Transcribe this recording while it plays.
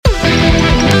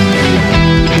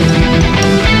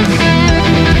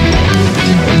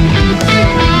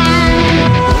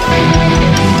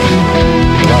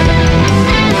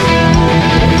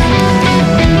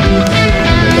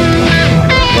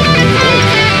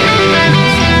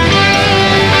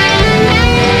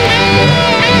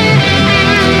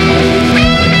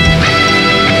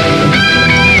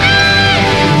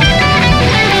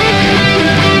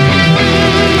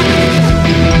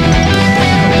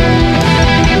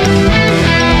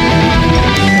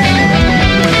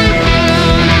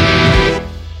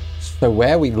So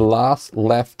where we last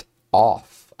left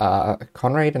off,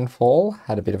 Conrad and Fall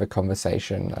had a bit of a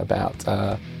conversation about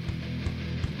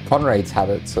Conrad's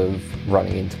habits of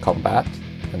running into combat,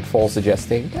 and Fall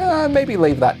suggesting, maybe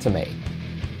leave that to me.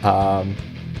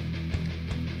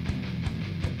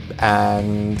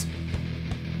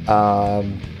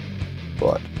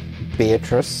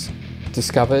 Beatrice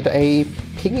discovered a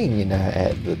pinging in her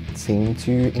head that seemed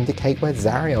to indicate where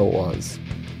Zariel was,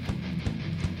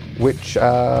 which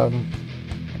the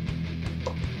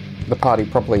party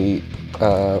probably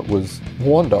was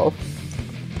warned of.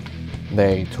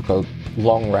 They took a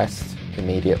long rest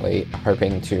immediately,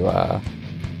 hoping to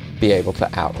be able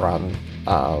to outrun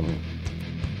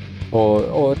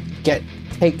or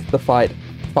take the fight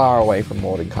far away from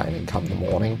Mordenkainen come the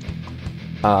morning.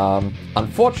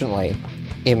 Unfortunately,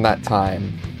 in that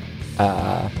time,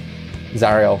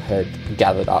 Zariel had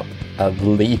gathered up a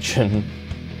legion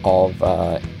of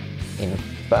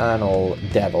infernal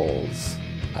devils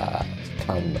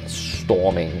come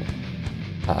storming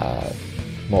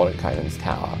Mordenkainen's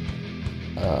tower.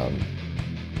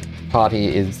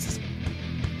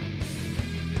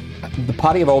 The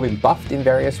party have all been buffed in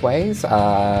various ways,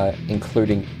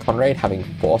 including Conrad having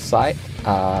foresight,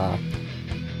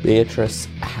 Beatrice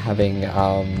having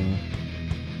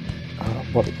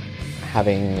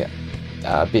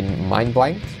been mind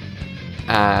blanked,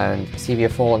 and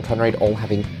Sevia, Fall, and Conrad all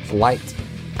having flight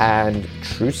and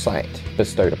true sight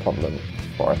bestowed upon them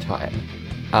for a time,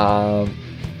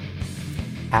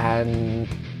 and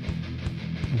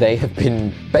they have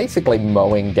been basically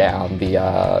mowing down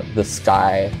the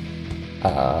sky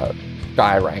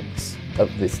ranks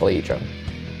of this legion,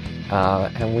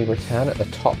 and we return at the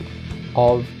top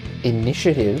of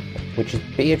initiative, which is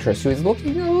Beatrice, who is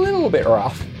looking a little bit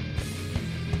rough.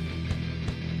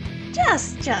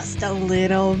 Just a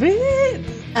little bit.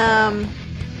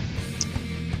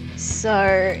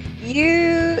 So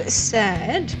you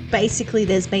said basically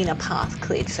there's been a path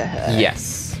cleared for her.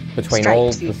 Yes, between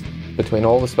all the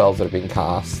spells that have been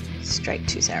cast. Straight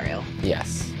to Zariel.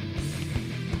 Yes.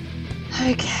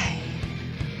 Okay.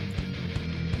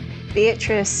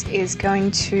 Beatrice is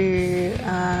going to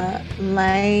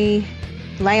lay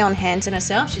on hands on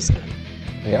herself. She's going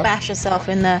to bash herself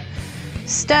in the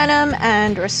sternum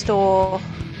and restore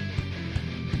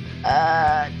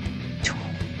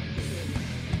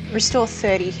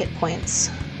 30 hit points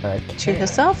to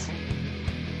herself,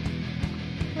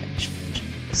 which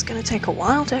is going to take a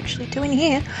while to actually do in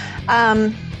here.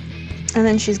 And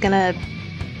then she's going to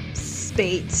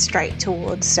speed straight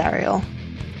towards Zariel.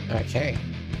 Okay.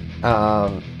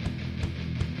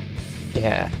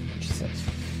 Yeah. She says,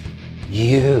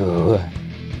 "You.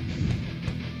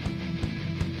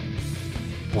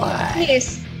 Why?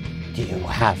 Yes. Do you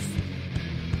have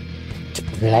to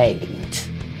blade?"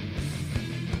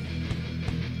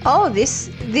 Oh, this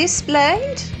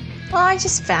blade? I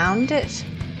just found it.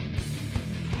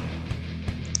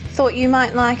 Thought you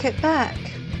might like it back.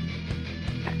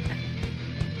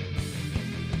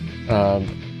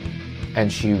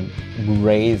 And she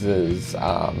raises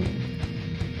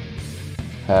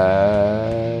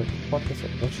her... What is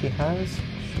it that she has?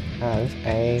 She has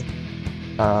a...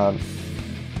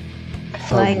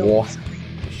 flail.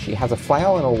 She has a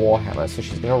flail and a warhammer, so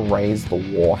she's going to raise the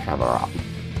warhammer up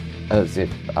as if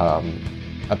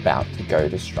about to go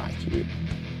to strike you.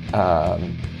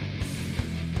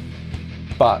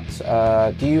 But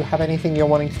do you have anything you're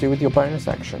wanting to do with your bonus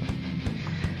action?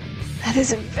 That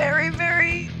is a very,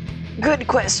 very good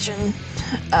question.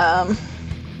 Let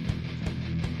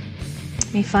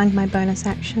me find my bonus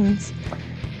actions.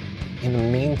 In the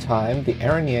meantime, the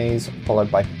Eriniers,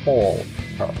 followed by Fall,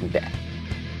 are on deck.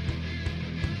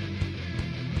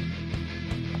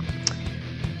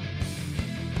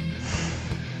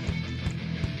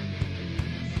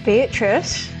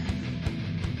 Beatrice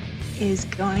is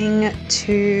going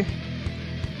to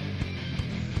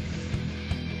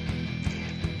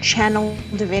channel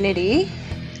divinity,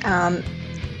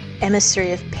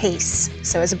 emissary of peace.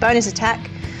 So as a bonus attack,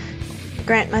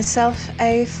 grant myself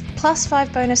a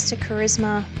 +5 bonus to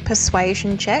charisma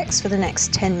persuasion checks for the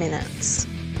next 10 minutes.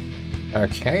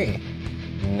 Okay.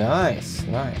 Nice.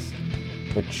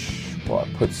 Which,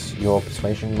 puts your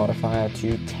persuasion modifier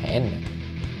to 10.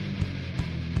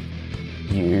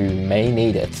 You may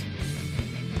need it.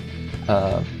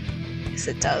 Yes,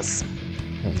 it does.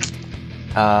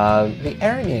 The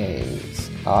Eriniers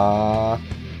are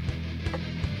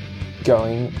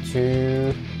going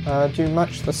to do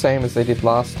much the same as they did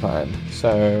last time.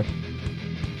 So,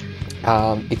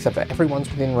 except for everyone's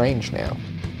within range now.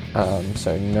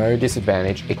 So no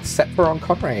disadvantage, except for on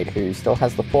Conrad, who still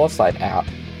has the foresight out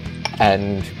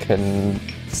and can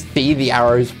see the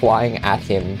arrows flying at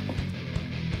him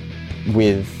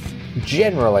with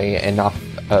generally enough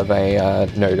of a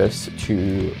notice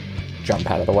to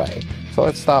jump out of the way. So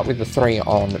let's start with the 3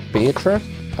 on Beatrice.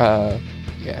 Yeah,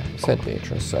 I said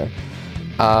Beatrice, so...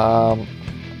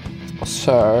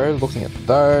 so, looking at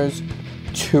those,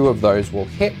 2 of those will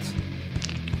hit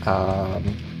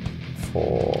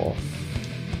for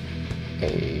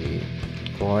a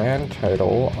grand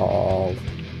total of...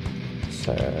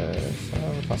 So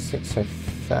 7 plus 6, so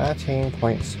 13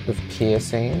 points of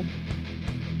piercing,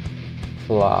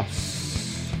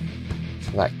 plus...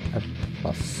 So that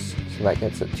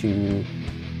gets it to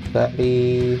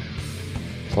 30,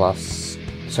 plus...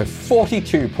 So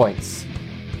 42 points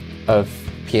of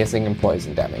piercing and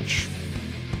poison damage.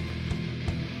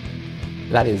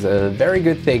 That is a very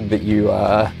good thing that you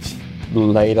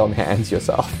laid on hands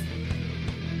yourself.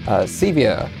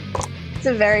 Sevia. It's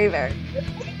a very, very good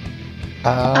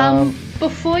thing.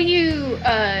 Before you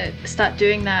start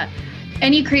doing that,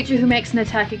 any creature who makes an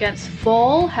attack against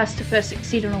Fall has to first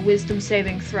succeed on a wisdom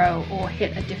saving throw or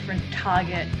hit a different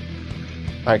target.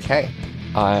 Okay.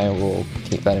 I will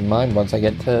keep that in mind once I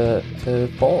get to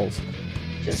Falls.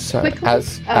 Just so quickly,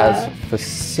 as for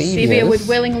Sevia's... Sevia would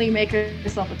willingly make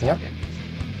herself a target. Yep.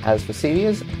 As for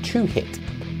Sevia's, 2 hit.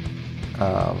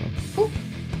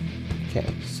 Okay,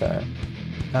 so...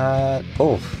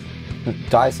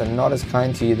 dice are not as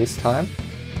kind to you this time.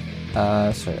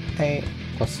 So 8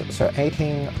 plus... So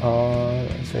 18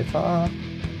 so far.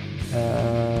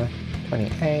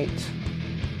 28.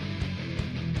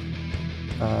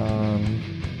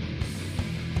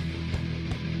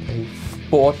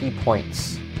 40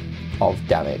 points of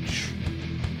damage.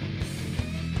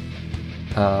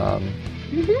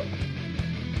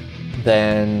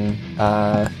 Then,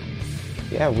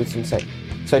 yeah, wisdom save.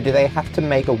 So do they have to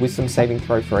make a wisdom saving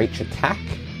throw for each attack?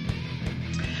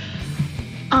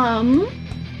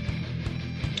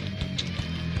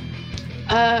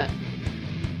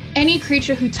 Any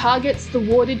creature who targets the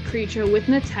warded creature with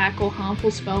an attack or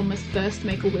harmful spell must first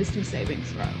make a wisdom saving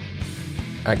throw.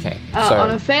 Okay. So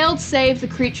on a failed save, the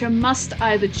creature must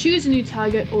either choose a new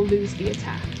target or lose the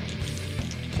attack.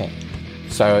 Okay.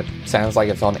 So it sounds like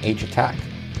it's on each attack.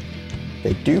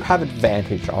 They do have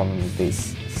advantage on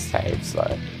these saves,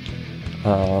 though.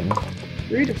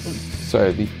 Rude of them.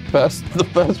 So the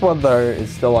first one though is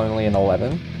still only an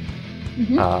 11.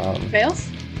 Fails.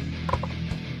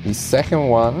 The second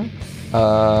one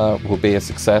will be a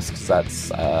success because that's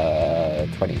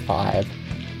 25.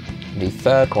 The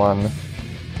third one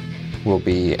will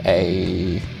be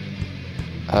a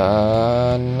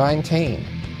 19.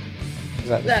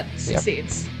 That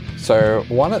succeeds. Yep. So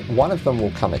one of them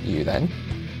will come at you then.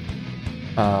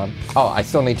 I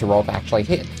still need to roll to actually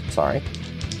hit. Sorry.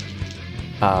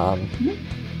 But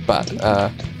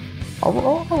I'll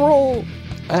roll.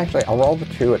 Actually, I'll roll the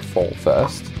 2 at Fall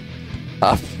first.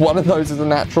 One of those is a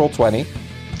natural 20.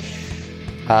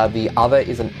 The other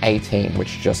is an 18,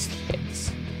 which just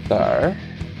hits. So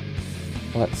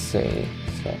let's see.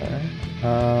 So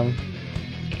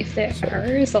if they're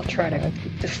arrows, I'll try to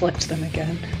deflect them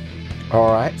again.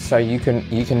 All right. So you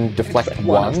can deflect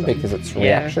one because it's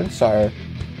reaction. Yeah. So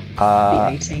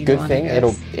good thing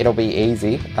it'll be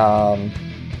easy.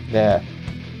 Yeah.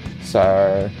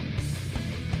 So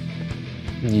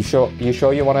you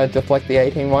sure you want to deflect the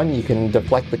 18 one? You can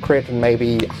deflect the crit and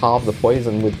maybe halve the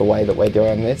poison with the way that we're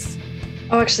doing this.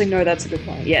 Oh, actually, no, that's a good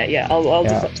point. Yeah. I'll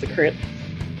deflect the crit.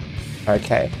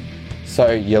 Okay.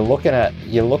 So you're looking at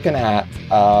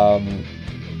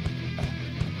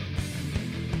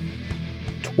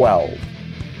 12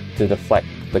 to deflect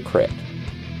the crit.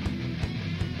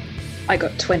 I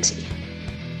got 20.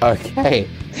 Okay.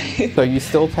 So you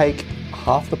still take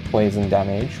half the poison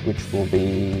damage, which will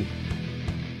be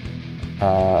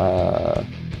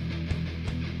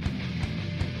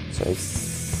so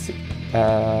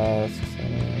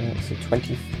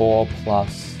 24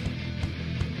 plus,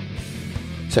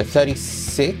 so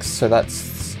 36, so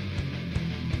that's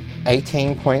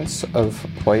 18 points of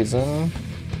poison.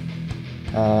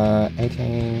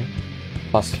 18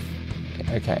 plus,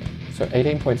 okay, so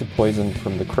 18 points of poison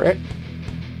from the crit.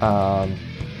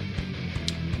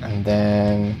 And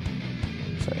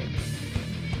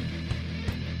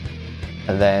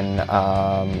then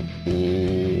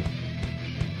the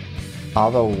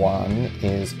other one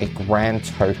is a grand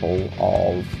total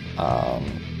of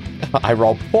I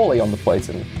rolled poorly on the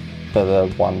poison for the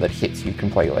one that hits you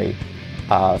completely,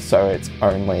 so it's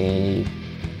only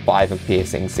 5 of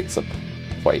piercing, 6 of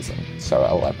poison, so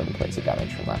 11 points of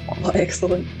damage from that one. Oh,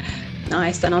 excellent.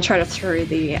 Nice. Then I'll try to throw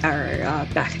the arrow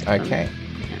back at them. Okay.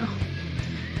 Now.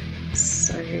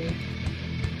 So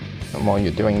And while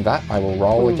you're doing that, I will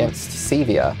roll against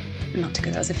Sevia. Not too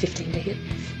good. That was a 15 to hit.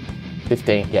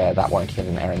 15, yeah, that won't hit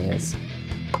an Aramis.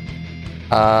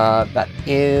 That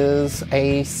is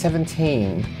a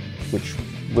 17, which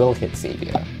will hit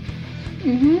Sevia.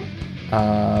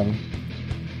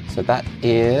 So that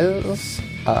is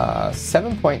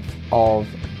 7 points of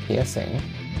piercing.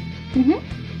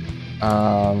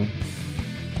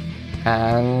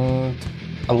 And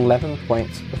 11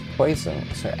 points of poison,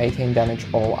 so 18 damage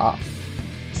all up.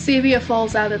 Sevia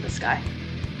falls out of the sky.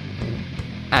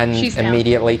 And She's down.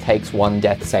 immediately takes 1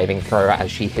 death saving throw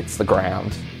as she hits the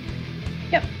ground.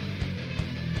 Yep.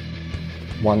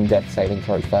 1 death saving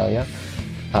throw failure.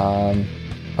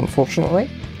 Unfortunately.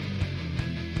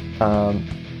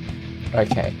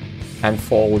 Okay. And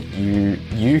Fall,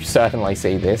 you certainly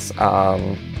see this.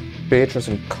 Beatrice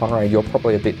and Conrad, you're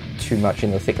probably a bit too much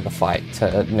in the thick of the fight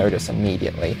to notice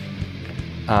immediately.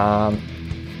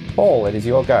 Fall, it is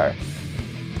your go.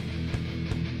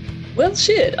 Well,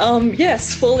 shit.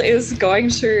 Yes, Full is going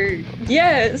to,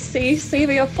 see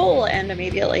Sevia fall and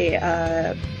immediately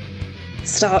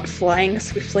start flying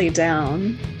swiftly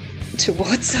down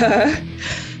towards her.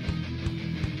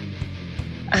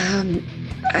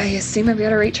 I assume I'll be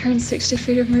able to reach her in 60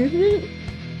 feet of movement?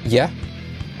 Yeah.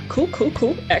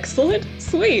 Cool. Excellent.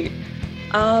 Sweet.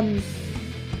 No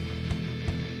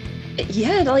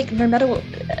matter what,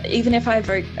 even if I have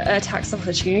attacks of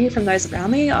opportunity from those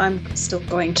around me, I'm still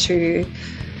going to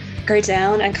go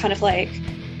down and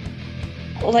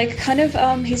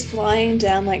he's flying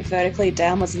down vertically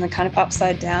downwards, and then kind of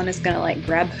upside down is going to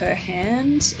grab her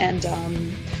hand and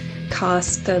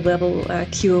cast the level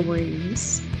Cure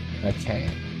Wounds. Okay.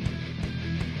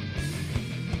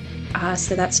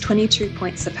 So that's 22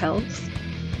 points of health.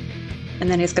 And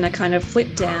then he's going to kind of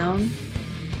flip down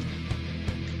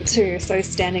so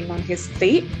standing on his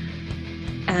feet.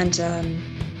 And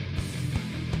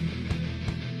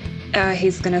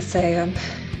he's going to say,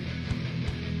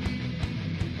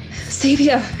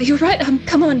 Sevia, you're right.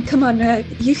 Come on.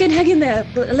 You can hang in there.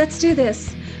 Let's do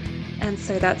this. And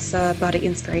so that's Bardic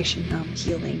Inspiration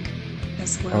healing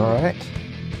as well. All right.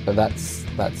 So that's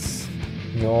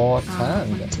your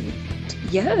turn.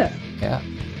 Yeah.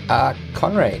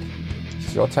 Conrad,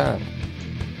 it's your turn.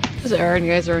 Those Aaron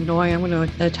guys are annoying. I'm going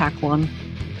to attack one.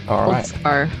 All right. Let's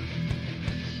go.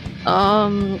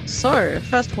 So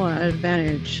first one at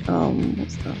advantage.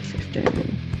 What's that?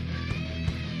 15.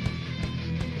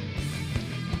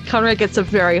 Conrad gets a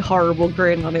very horrible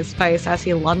grin on his face as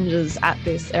he lunges at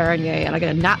this Araignée, and I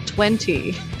get a nat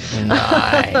 20.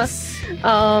 Nice.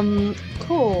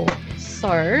 Cool.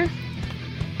 So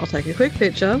I'll take a quick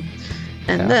picture,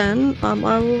 and then I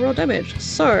will roll damage.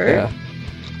 So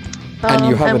and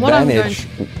you have advantage,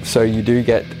 so you do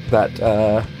get that.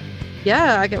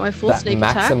 I get my full sneak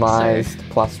attack. Maximized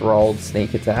plus rolled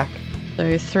sneak attack.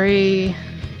 So 3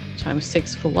 times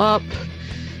 6 full up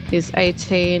is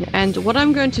 18. And what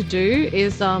I'm going to do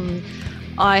is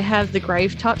I have the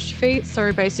Grave Touch feat,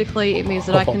 so basically it means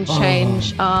that I can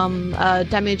change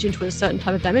damage into a certain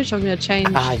type of damage. So I'm going to change...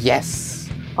 yes.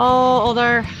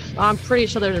 Although I'm pretty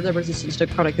sure they're resistant to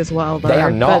necrotic as well, though. They are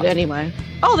not. But anyway.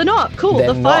 Oh, they're not. Cool.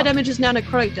 They're the fire not. damage is now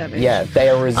necrotic damage. Yeah, they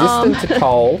are resistant to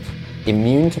cold,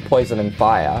 immune to poison and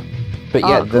fire. But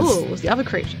yeah, cool. What's the other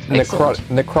creature?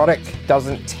 Necrotic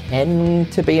doesn't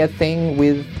tend to be a thing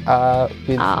with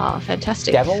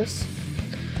fantastic. Devils.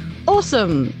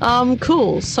 Awesome.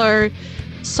 Cool. So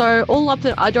all up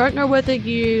there, I don't know whether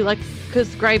you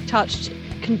because Grave Touch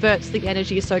converts the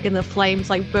energy, so again the flames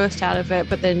burst out of it,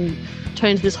 but then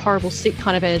turn into this horrible sick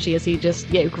kind of energy as he just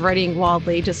grinning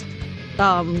wildly just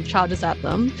charges at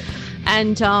them.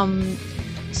 And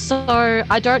so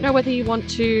I don't know whether you want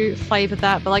to flavor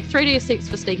that, but 3d6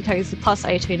 for sneak attack is plus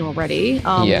 18 already.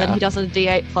 Then he does a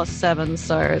d8 plus 7,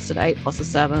 so it's an 8 plus a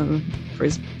 7 for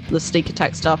the sneak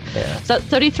attack stuff. Yeah. So that's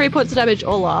 33 points of damage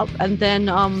all up. And then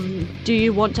do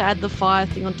you want to add the fire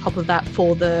thing on top of that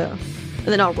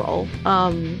and then I'll roll.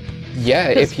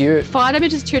 If you... Fire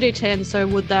damage is 2d10, so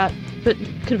would that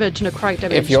convert to necrotic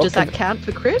damage? Does that count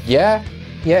for crit? Yeah,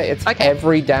 it's okay.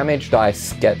 Every damage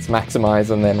dice gets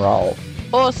maximized and then rolled.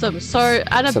 Awesome. So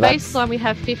at a baseline, we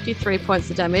have 53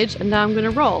 points of damage, and now I'm going to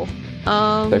roll.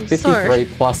 So 53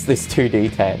 plus this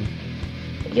 2d10.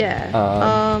 Yeah.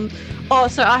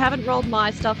 So I haven't rolled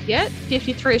my stuff yet.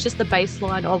 53 is just the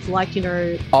baseline of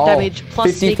damage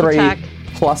plus 53 sneak attack.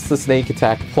 Plus the sneak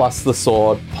attack, plus the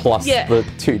sword, plus the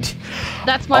 2d.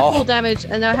 That's my full damage,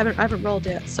 and I haven't rolled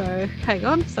yet. So hang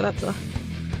on. So that's a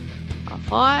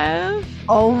 5.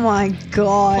 Oh my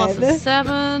god. Plus a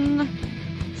 7.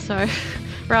 So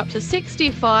we're up to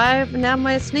 65. Now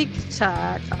my sneak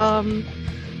attack.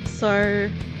 So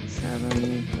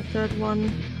 7, the third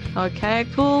one. Okay,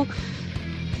 cool.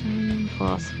 7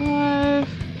 plus 5.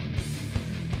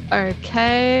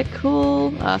 Okay,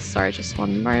 cool. Sorry, just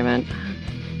one moment.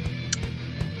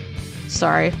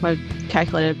 Sorry, my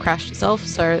calculator crashed itself.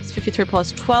 So it's 53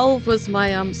 plus 12 was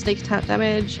my sneak attack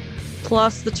damage,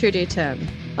 plus the 2d10.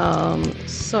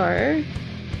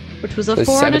 Which was a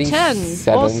 4 and a 10.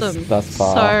 Awesome. Thus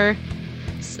far.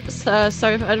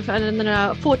 And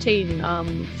then 14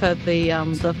 for the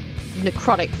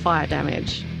necrotic fire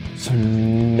damage. So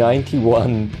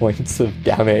 91 points of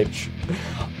damage.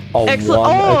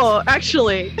 Excellent.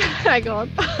 Actually, hang on.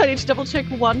 I need to double check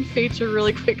one feature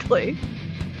really quickly.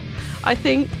 I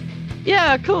think,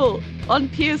 yeah, cool. On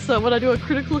Piercer, when I do a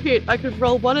critical hit, I could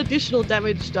roll one additional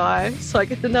damage die, so I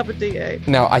get another d8.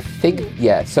 Now, I think,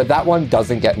 so that one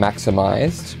doesn't get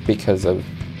maximized because of,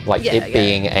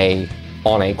 being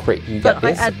on a crit, you get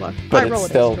this. I add one. But I roll it's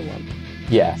still, an extra one.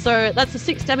 Yeah. So that's a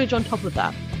 6 damage on top of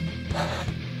that.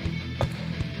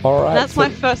 All right. That's my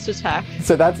first attack.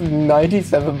 So that's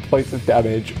 97 points of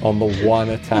damage on the one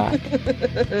attack.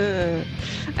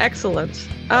 Excellent.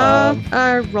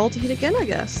 I roll to hit again, I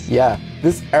guess. Yeah.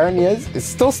 This Arañez is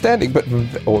still standing,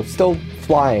 or still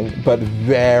flying, but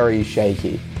very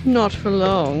shaky. Not for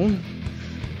long.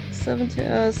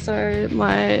 17.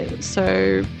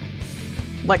 So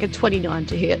like a 29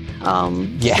 to hit.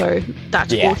 So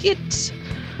that will hit.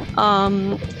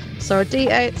 So a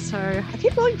d8, so I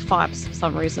keep rolling 5s for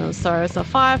some reason. So it's a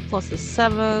 5 plus a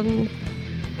 7.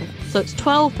 So it's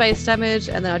 12 base damage,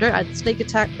 and then I don't add sneak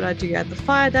attack, but I do add the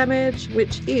fire damage,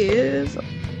 which is...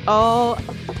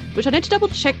 which I need to double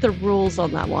check the rules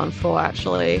on that one for,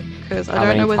 actually, because I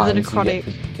don't know whether the necrotic...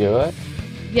 do it?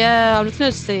 Yeah, I'm just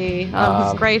going to see.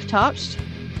 He's grave touched.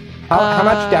 How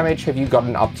much damage have you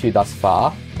gotten up to thus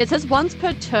far? It says once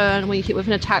per turn, when you hit with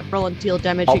an attack roll and deal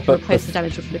damage, you can replace the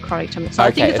damage with necrotic damage. So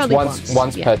I think it's only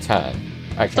once per turn.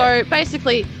 Okay. So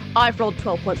basically, I've rolled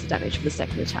 12 points of damage for the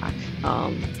second attack,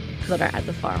 because I don't add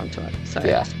the fire onto it. So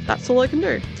that's all I can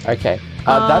do. Okay.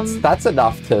 That's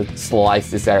enough to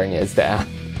slice this Arañez down.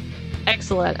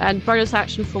 Excellent. And bonus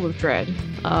action, Full of Dread.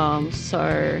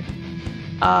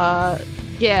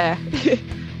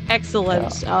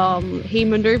 Excellent. Yeah. He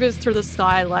maneuvers through the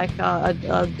sky like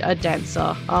a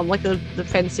dancer, like the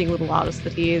fencing little artist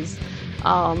that he is,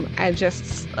 and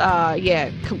just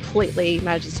completely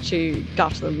manages to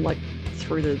gut them like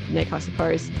through the neck, I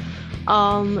suppose.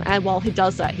 And while he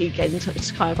does that, he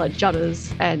gets kind of like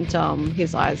judders, and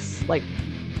his eyes like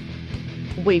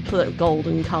weep with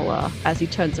golden color as he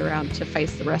turns around to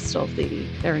face the rest of the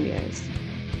Arañez.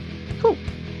 Cool.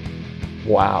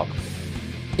 Wow.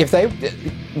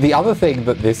 The other thing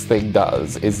that this thing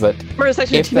does is that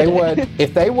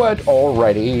if they weren't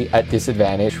already at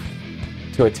disadvantage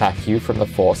to attack you from the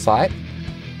foresight,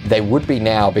 they would be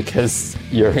now because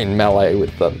you're in melee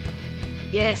with them.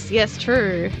 Yes,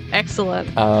 true. Excellent.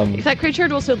 If that creature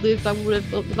had also lived, I would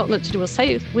have gotten it to do a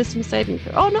wisdom saving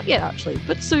throw. Oh, not yet actually,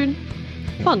 but soon.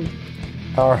 Fun.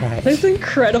 All right. That's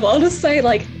incredible. I'll just say,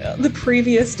 the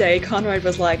previous day, Conrad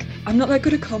was like, I'm not that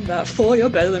good at combat. Four, you're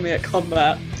better than me at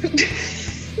combat.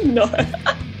 No.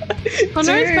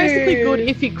 Conrad's basically good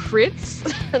if he crits,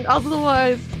 and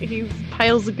otherwise he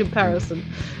pales in comparison.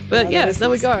 But there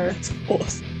we go. That's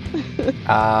awesome.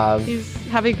 He's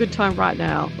having a good time right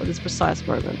now at this precise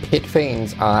moment. Pit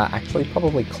Fiends are actually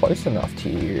probably close enough to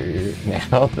you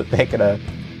now that they're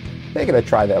gonna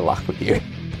try their luck with you.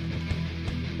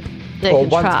 They can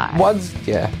try.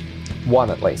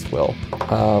 One at least will.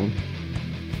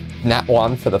 Nat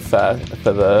 1 for the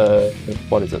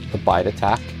what is it? The bite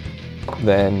attack.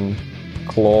 Then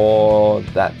claw.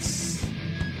 That's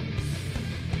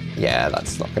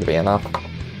not going to be enough.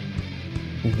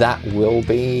 That will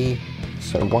be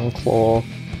one claw.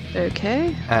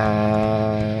 Okay.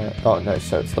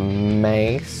 So it's the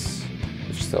mace.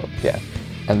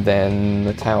 And then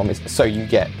the tail miss. So you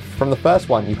get from the first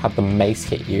one, you have the mace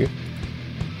hit you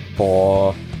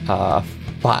for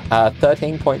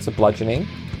 13 points of bludgeoning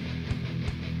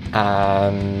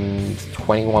and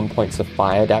 21 points of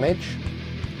fire damage.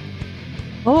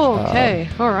 Oh, okay.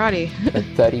 Alrighty.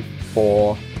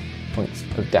 34 points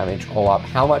of damage all up.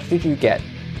 How much did you get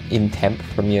in temp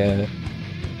from your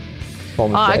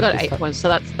form of I got 8 points, so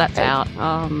that's 8. Out.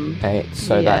 8,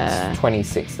 so that's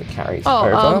 26 that carries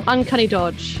over. Uncanny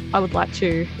dodge. I would like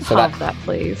to halve that,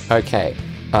 please. Okay.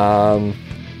 So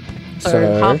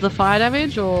half the fire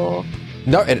damage, or...?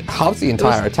 No, it halves the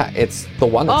entire attack. It's the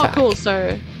one attack. Oh, cool,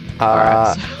 so...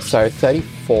 So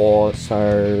 34,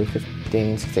 so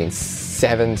 15, 16,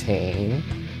 17,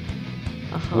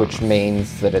 which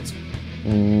means that it's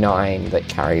 9 that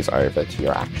carries over to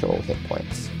your actual hit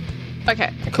points.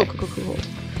 Okay. Okay. Cool.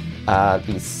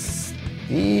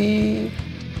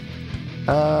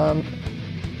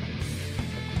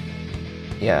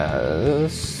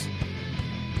 Yes.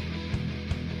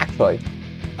 Actually,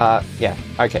 yeah.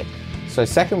 Okay. So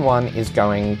second one's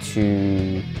going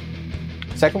to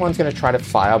try to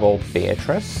fireball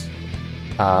Beatrice.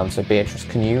 So Beatrice,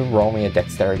 can you roll me a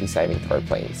dexterity saving throw,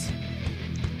 please?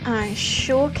 I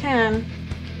sure can.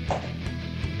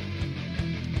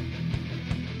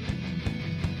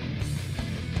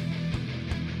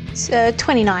 It's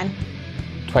 29.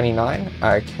 29?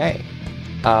 Okay.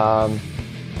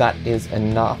 That is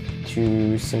enough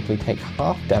to simply take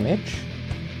half damage.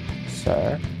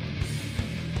 So...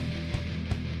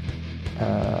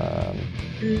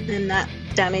 And then that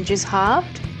damage is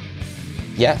halved?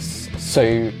 Yes. So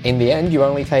in the end, you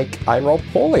only take... I rolled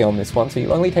poorly on this one, so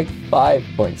you only take 5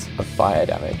 points of fire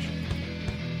damage.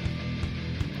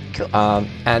 Cool.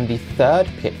 And the third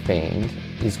Pit Fiend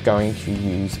is going to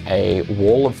use a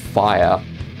wall of fire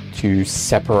to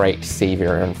separate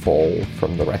Sevia and Fall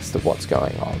from the rest of what's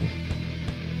going on.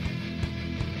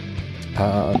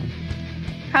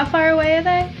 How far away are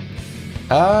they?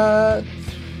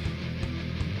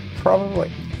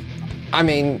 Probably. I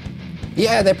mean,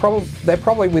 yeah, they're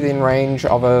probably within range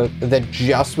of they're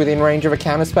just within range of a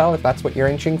counterspell, if that's what you're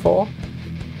inching for.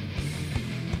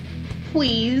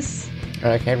 Please.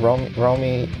 Okay, roll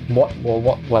me. What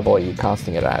level are you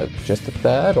casting it at? Just a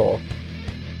third, or?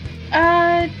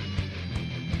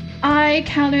 I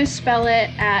counterspell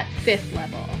it at 5th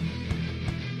level.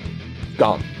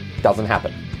 Gone. Doesn't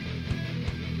happen.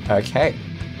 Okay.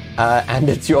 And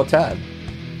it's your turn.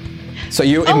 So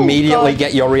you immediately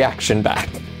get your reaction back.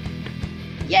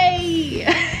 Yay!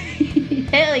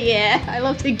 Hell yeah! I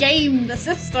love to game the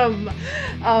system.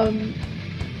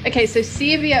 Okay, so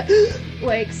Sevia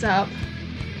wakes up.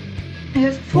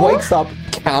 Wakes up,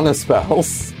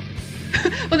 counterspells.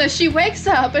 Well, no, she wakes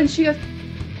up and she goes,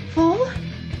 Fall?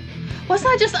 Was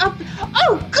I just up?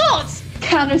 Oh, God!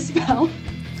 Counterspell.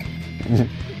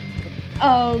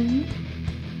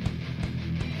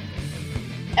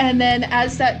 And then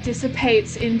as that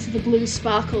dissipates into the blue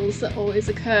sparkles that always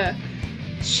occur,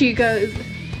 she goes,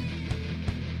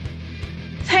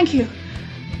 Thank you.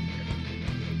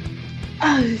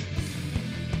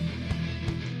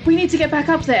 We need to get back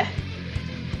up there.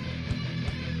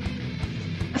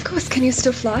 Of course, can you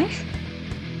still fly?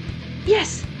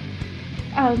 Yes.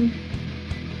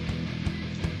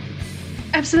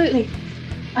 Absolutely.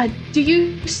 Do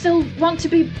you still want to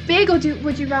be big, or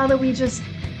would you rather we just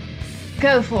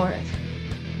go for it?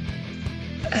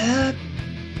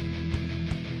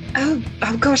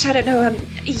 Oh gosh, I don't know.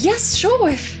 Yes,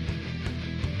 sure.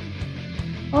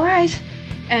 All right.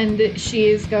 And she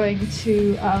is going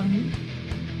to,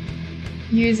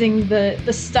 using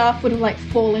the staff would have like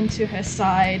fall into her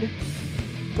side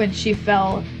when she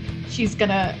fell. She's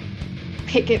gonna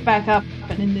pick it back up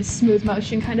and in this smooth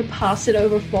motion kind of pass it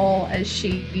over Fall as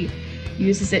she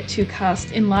uses it to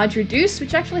cast Enlarge Reduce,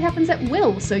 which actually happens at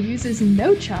will, so uses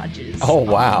no charges. Oh,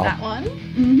 wow. On that one.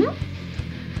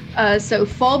 Mm-hmm. So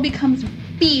Fall becomes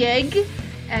big,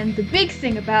 and the big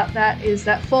thing about that is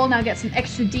that Fall now gets an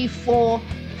extra D4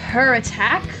 per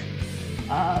attack,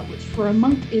 which for a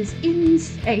monk is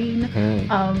insane.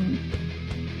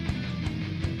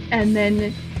 And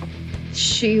then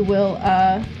she will,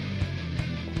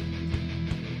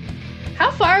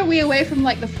 how far are we away from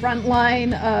like the front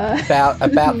line? About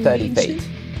 30 feet.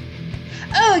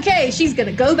 Okay, she's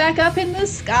gonna go back up in the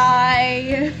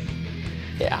sky.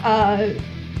 Yeah.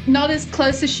 Not as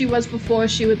close as she was before.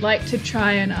 She would like to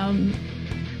try and,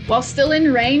 while still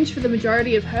in range for the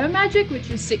majority of her magic,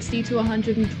 which is 60 to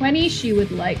 120, she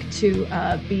would like to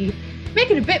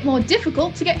make it a bit more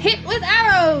difficult to get hit with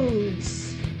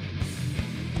arrows.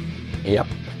 Yep.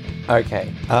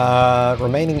 Okay.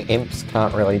 Remaining imps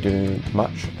can't really do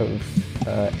much of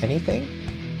anything.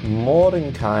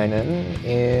 Mordenkainen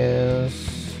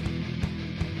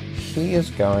he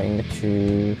is going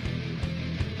to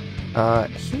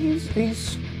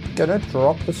he's gonna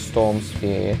drop the Storm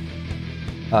Sphere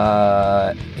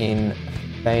in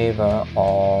favor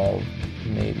of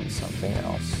maybe something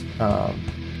else.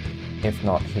 If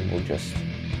not, he will just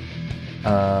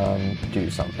do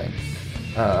something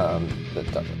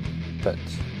that doesn't. But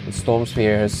the Storm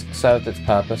Sphere has served its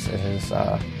purpose. It has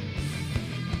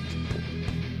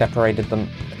separated them.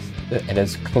 It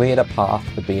has cleared a path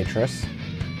for Beatrice,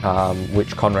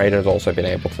 which Conrad has also been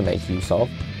able to make use of.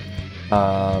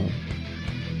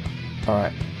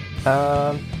 Alright.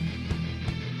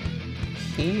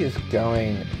 He is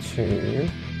going to...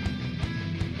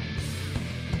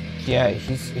 Yeah,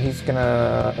 he's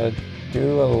gonna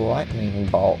do a lightning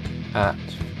bolt at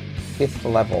 5th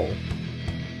level,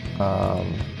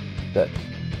 that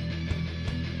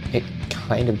it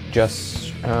kind of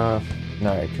just no,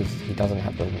 because he doesn't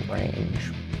have the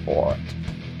range for it,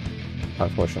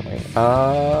 unfortunately.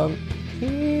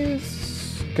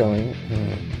 He's going.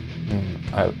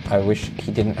 I wish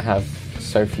he didn't have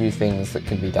so few things that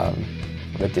can be done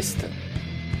from a distance.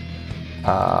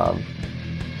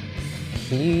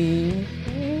 You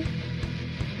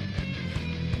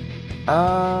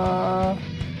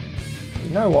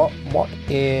know what? What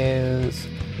is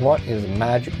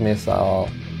magic missile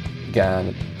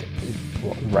gun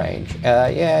range?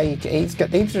 Yeah,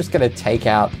 he's just gonna take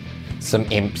out some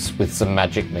imps with some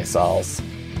magic missiles.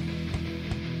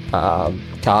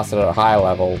 Cast it at a higher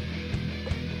level.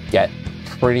 Get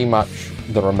pretty much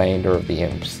the remainder of the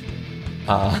imps.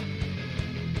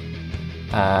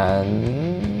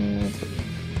 And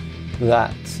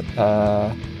that,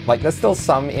 there's still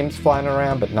some imps flying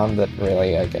around, but none that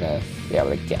really are gonna be able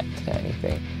to get to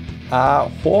anything.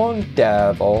 Horn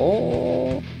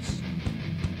Devils,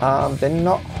 they're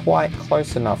not quite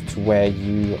close enough to where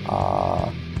you are,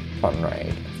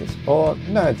 Conrad. Or,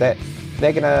 no, they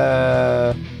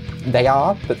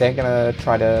are, but they're gonna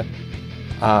try to,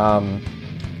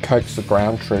 coax the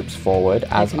ground troops forward,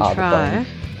 as are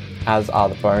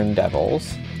the Bone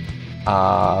Devils,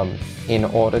 in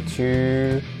order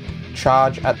to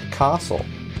charge at the castle.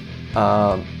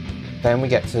 Then we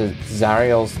get to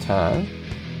Zariel's turn.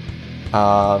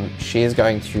 She is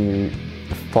going to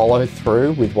follow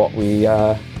through with what we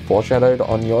foreshadowed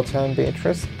on your turn,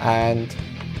 Beatrice, and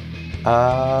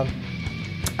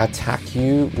attack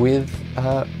you with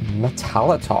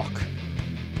Metallotok,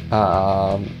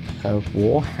 her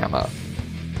Warhammer.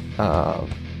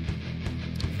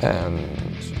 And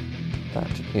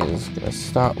that is going to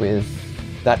start with...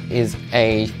 That is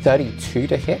a 32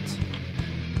 to hit.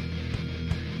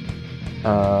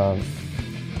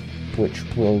 Which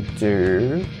will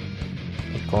do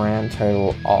a grand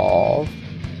total of...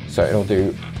 So it'll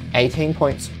do 18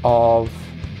 points of...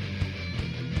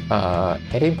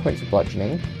 18 points of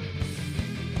bludgeoning.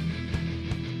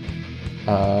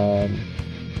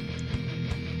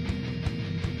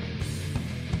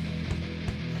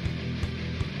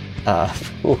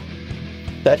 Ooh,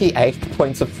 38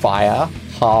 points of fire,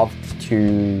 halved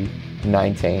to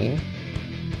 19.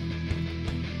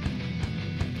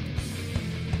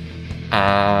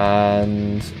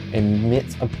 And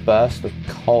emits a burst of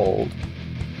cold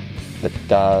that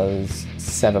does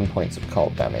 7 points of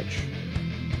cold damage.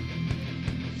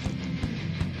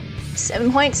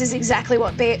 7 points is exactly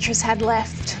what Beatrice had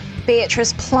left.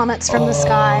 Beatrice plummets from the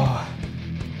sky.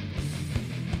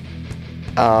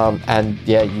 And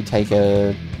yeah, you take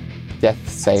a death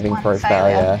saving throw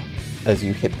failure as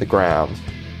you hit the ground.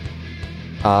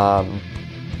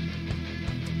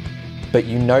 But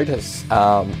you notice,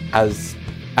 as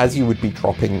you would be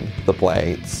dropping the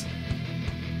blades,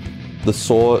 the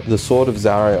sword of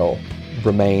Zariel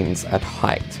remains at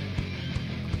height,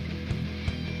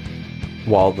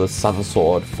 while the sun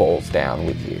sword falls down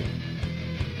with you.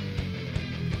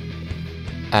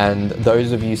 And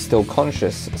those of you still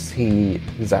conscious see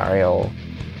Zariel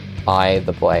eye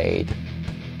the blade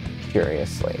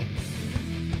curiously.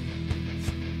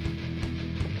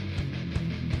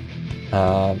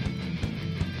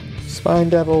 Spine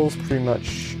Devil's pretty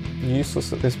much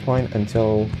useless at this point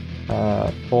until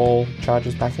Paul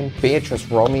charges back in. Beatrice,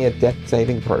 roll me a death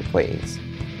saving throw, please.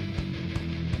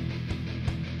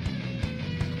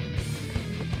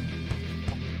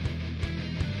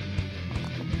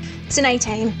 It's an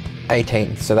 18.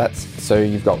 18. So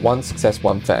you've got one success,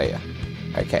 one failure.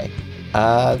 Okay.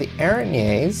 The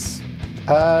Aranyes,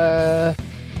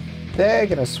 they're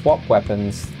gonna swap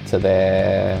weapons to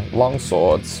their long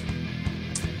swords,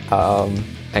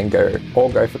 and go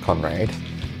for Conrad.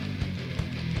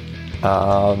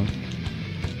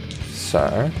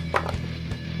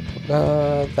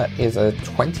 That is a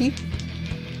 20,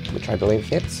 which I believe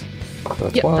hits. So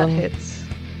that's yep, one. that hits.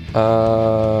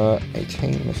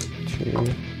 18 was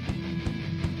 2.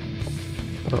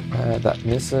 That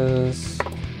misses.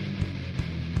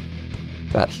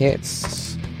 That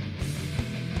hits.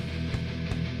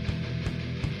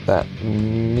 That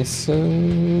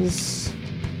misses.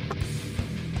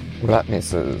 That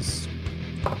misses.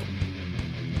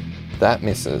 That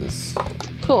misses.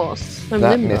 Of course.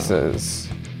 That misses.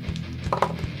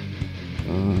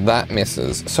 That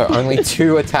misses. So only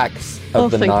 2 attacks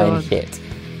of the 9 God. hit.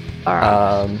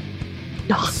 Alright.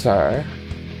 So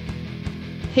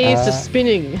He's just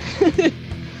spinning.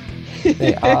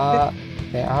 they are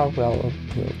well.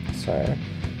 So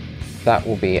that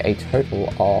will be a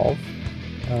total of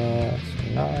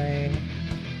 9,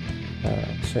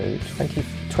 So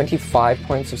 25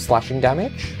 points of slashing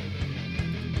damage.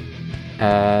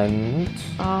 And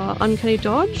uncanny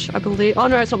dodge, I believe. Oh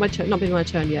no, it's not my turn. Not been my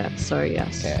turn yet. So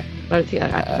yes, yeah. I don't think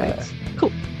that activates.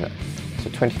 Cool. No. So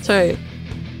 20. So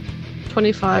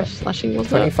 25 slashing was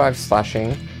 25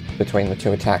 slashing between the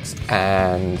two attacks,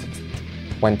 and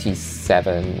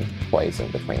 27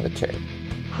 poison between the two.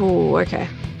 Oh, okay.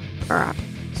 All right.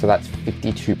 So that's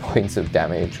 52 points of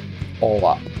damage, all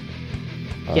up.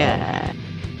 Yeah.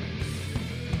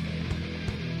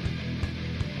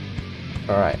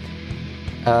 All right.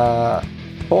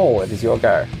 Paul, it is your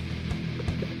go.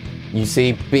 You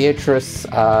see Beatrice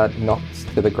knocked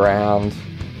to the ground.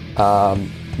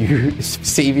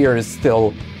 Sevia is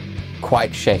still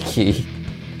quite shaky.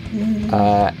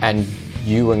 And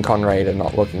you and Conrad are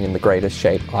not looking in the greatest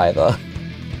shape either.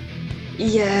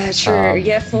 Yeah,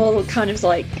 true. Fall kind of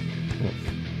like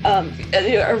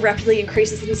rapidly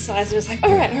increases in his size and is like,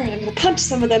 all right, I'm going to punch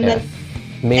some of them. Yeah. Then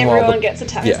Meanwhile, everyone gets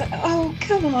attacked. yeah. It's like, oh,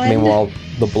 come on. Meanwhile,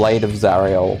 the blade of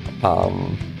Zariel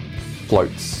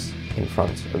floats in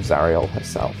front of Zariel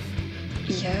herself.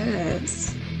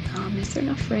 Yes. Is there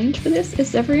enough range for this?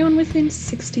 Is everyone within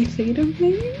 60 feet of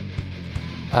me?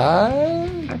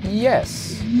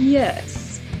 Yes.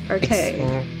 Yes.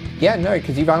 Okay. Yeah, no,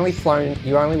 because you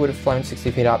only would have flown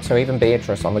 60 feet up, so even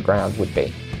Beatrice on the ground would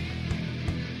be.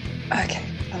 Okay.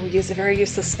 I'll use a very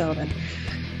useless spell then.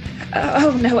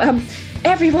 Oh no,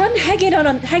 everyone, hang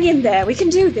in there. We can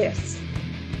do this.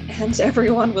 And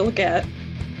everyone will get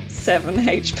 7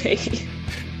 HP.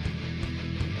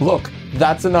 Look,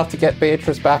 that's enough to get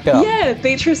Beatrice back up. Yeah,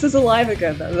 Beatrice is alive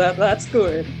again. That's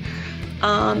good.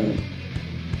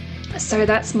 So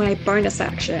that's my bonus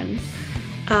action.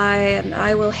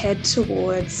 I will head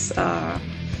towards. Are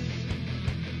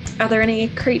there any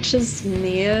creatures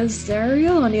near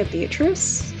Zariel or near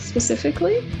Beatrice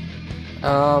specifically?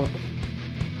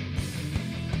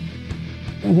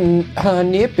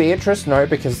 Near Beatrice, no,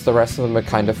 because the rest of them are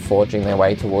kind of forging their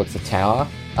way towards the tower.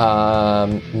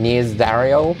 Near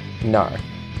Zariel, no.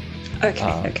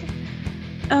 Okay.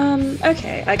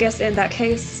 Okay. I guess in that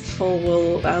case, Fall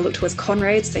will look towards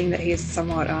Conrad, seeing that he's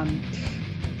somewhat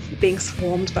being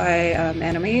swarmed by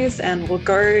enemies, and will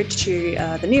go to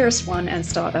the nearest one and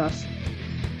start a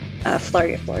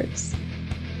flurry of blows.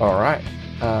 All right.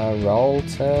 Roll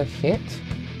to hit.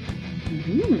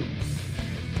 Mm-hmm.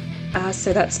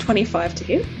 So that's 25 to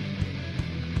hit.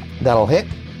 That'll hit.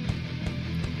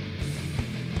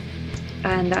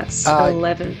 And that's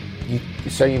 11.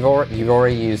 You've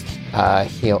already used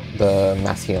the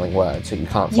mass healing word, so you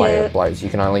can't flurry of blows. You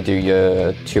can only do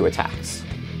your 2 attacks.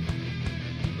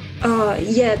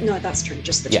 Yeah, no, that's true.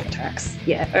 Just the 2 attacks.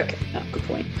 Yeah, okay. Oh, good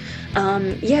point.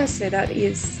 So that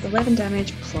is 11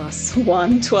 damage plus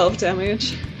 1, 12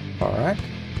 damage. All right.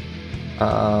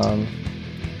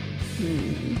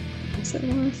 Is it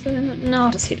worth it? No,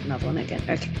 I'll just hit another one again.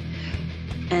 Okay.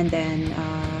 And then,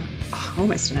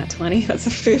 almost an at 20. That's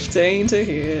a 15 to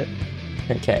hit.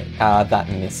 Okay, that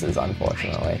misses,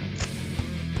 unfortunately.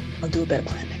 I'll do a better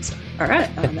plan next time. All right,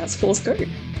 that's Fall's go.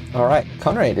 All right,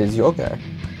 Conrad, it is your go.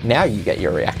 Now you get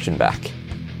your reaction back.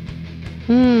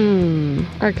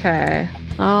 Okay.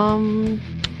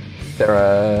 There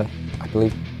are, I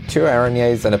believe, 2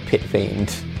 Aranyes and a Pit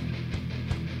Fiend.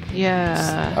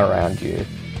 Yeah. Around you.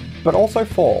 But also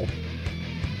Fall.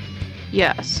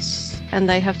 Yes. And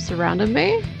they have surrounded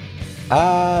me?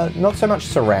 Not so much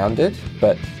surrounded,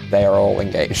 but they are all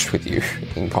engaged with you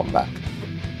in combat.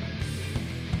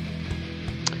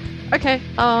 Okay,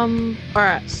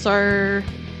 alright, so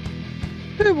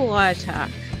who will I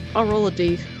attack? I'll roll a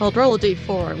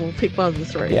D4 and we'll pick one of the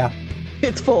 3. Yeah.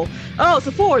 It's Fall. Oh, it's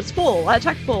a 4, it's Fall. I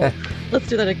attack Fall. Let's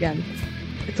do that again.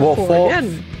 It's a 4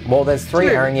 again. Well, there's 3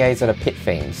 2. Aranyes and a Pit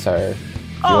Fiend, so if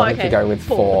you wanted to go with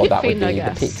 4, that would be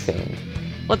the Pit Fiend.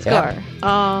 Let's go.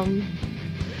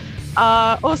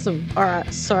 Awesome.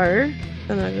 Alright, so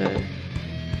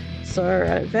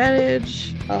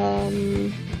advantage.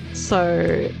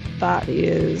 So that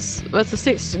is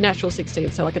that's a natural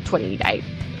 16, so like a 28.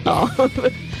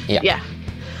 Yeah.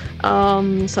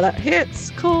 So that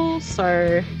hits. Cool.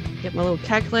 So get my little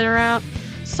calculator out.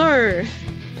 So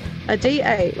a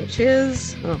D8, which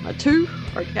is a 2.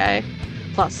 Okay.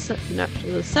 Plus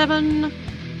naturally 7.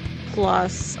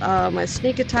 Plus my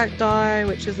sneak attack die,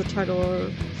 which is a total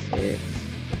of 6,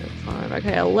 5.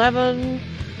 Okay, 11.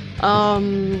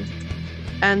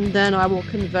 And then I will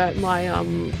convert my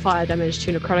fire damage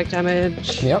to necrotic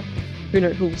damage. Yep.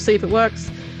 We'll see if it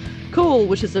works. Cool,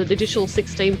 which is an additional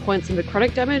 16 points of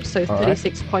necrotic damage, so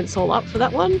 36 points all up for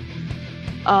that one.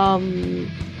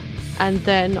 And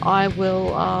then I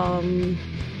will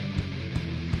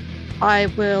I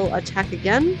will attack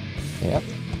again. Yep.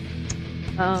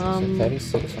 So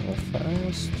 36 on the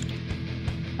first.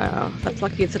 Oh, that's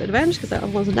lucky it's an advantage because that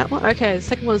wasn't that one. Okay, the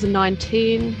second one is a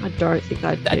 19. I don't think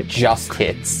I That did. just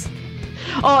hits.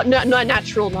 Oh, no,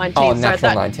 natural 19. Oh, so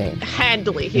natural that 19.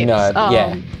 handily hits. No,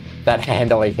 yeah. That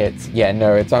handily hits. Yeah,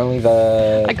 no, it's only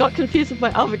the... I got confused with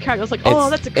my other character. I was like, oh,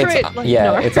 that's a crit. Like, yeah,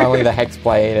 no. it's only the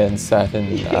Hexblade and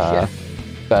certain Yeah.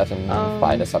 certain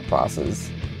fighter subclasses.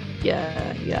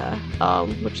 Yeah.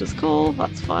 Which is cool.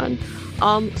 That's fine.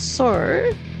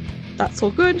 So that's all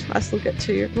good. I still get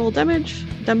to roll damage.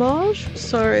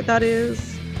 So that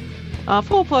is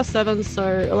 4 plus 7,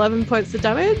 so 11 points of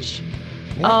damage.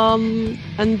 Yeah.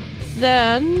 And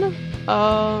then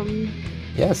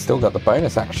Yeah, still got the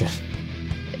bonus action.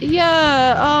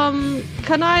 yeah,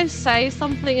 can I say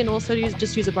something and also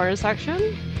just use a bonus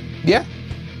action? Yeah.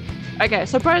 Okay,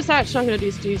 so bonus action I'm going to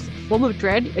use Form of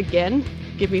Dread again.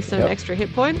 Give me some extra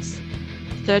hit points.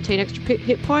 13 extra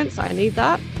hit points. I need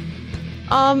that.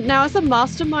 Now, as a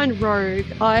mastermind rogue,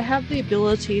 I have the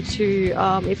ability to,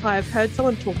 if I've heard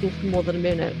someone talking for more than a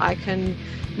minute, I can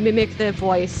mimic their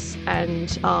voice and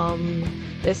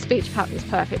their speech patterns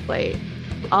perfectly.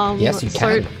 Yes, you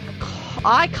can. So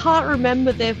I can't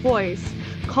remember their voice.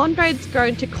 Conrad's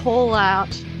going to call out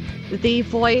the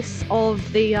voice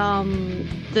of the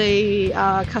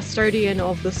custodian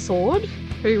of the sword,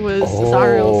 who was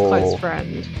Zariel's close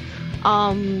friend.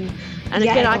 And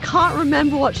again, I can't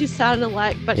remember what she sounded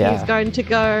like, but he's going to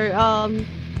go,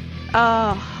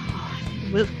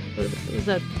 was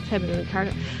a feminine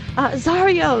character.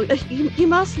 Zariel, you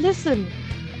must listen.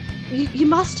 You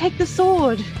must take the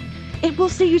sword. It will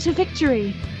see you to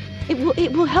victory. It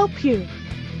will help you.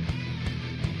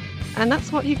 And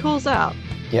that's what he calls out.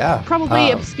 Yeah.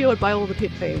 Probably obscured by all the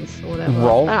pit fiends or whatever.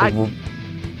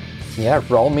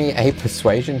 Roll me a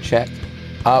persuasion check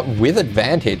with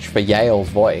advantage for Yale's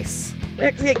voice.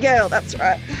 Yale, that's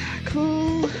right.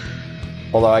 Cool.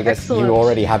 Although I guess Excellent. you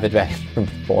already have advantage from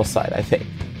foresight, I think.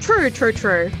 True.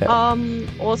 Yeah.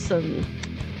 Awesome.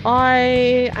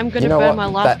 I am going to burn my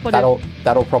last point.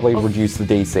 That'll probably reduce the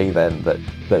DC then. That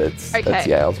it's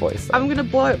Yale's voice. Then. I'm going to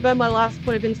burn my last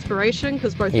point of inspiration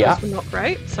because both of those were not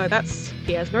great. So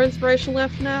he has no inspiration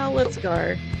left now. Let's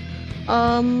go.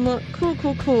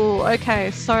 Cool.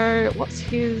 Okay, so what's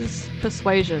his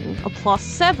persuasion? A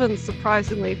 +7,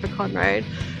 surprisingly, for Conrad.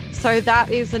 So that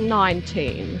is a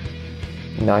 19.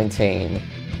 19.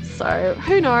 So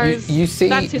who knows? You see,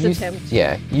 that's his attempt.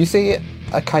 Yeah, you see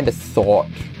a kind of thought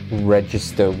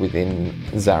register within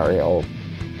Zariel,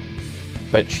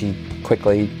 but she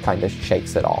quickly kind of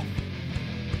shakes it off.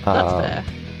 That's fair.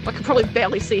 I can probably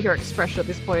barely see her expression at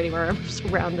this point anywhere. I'm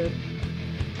surrounded.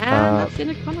 And that's the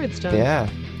end of Conrad's turn. Yeah.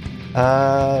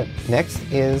 Next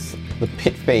is the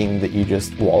pit fiend that you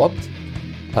just walloped,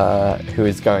 who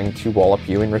is going to wallop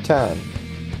you in return.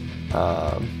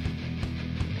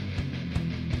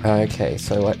 Okay,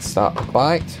 so let's start the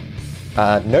fight.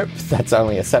 Nope, that's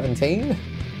only a 17.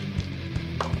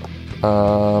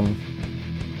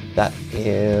 That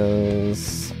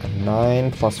is a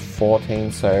 9 plus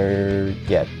 14, so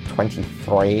yeah,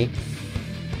 23.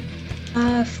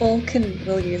 Falcon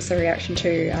will use the reaction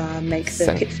to make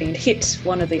the pit fiend hit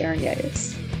one of the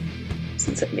Aranyas,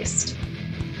 since it missed.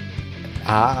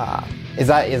 Is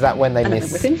that when they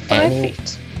miss? Within 5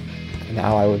 feet.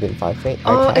 Now I within 5 feet. Okay.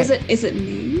 Oh, is it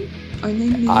me? Only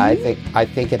me? I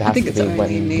think it has to be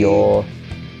when you're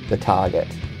the target.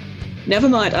 Never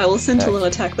mind. I will Sentinel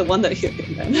attack the one that hit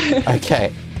him then.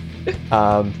 Okay.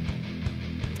 All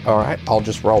right. I'll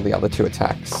just roll the other 2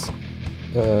 attacks.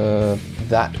 That's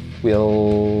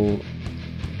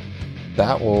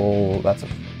a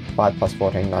 5 plus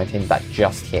 14, 19. That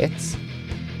just hits.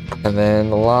 And then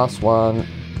the last one.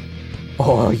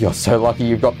 Oh, you're so lucky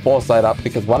you've got foresight up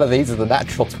because one of these is a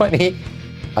natural 20.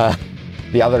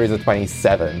 The other is a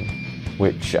 27,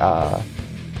 which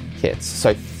hits.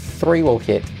 So 3 will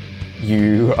hit.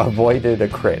 You avoided a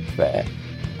crit there.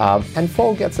 And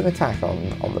 4 gets an attack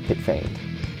on the pit fiend.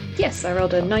 Yes, I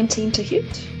rolled a 19 to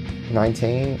hit.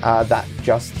 19, that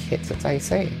just hits its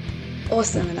AC.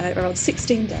 Awesome, and I rolled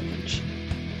 16 damage.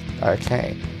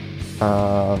 Okay.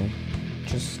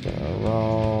 Just gonna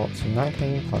roll. So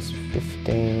 19 plus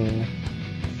 15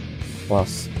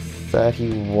 plus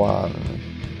 31.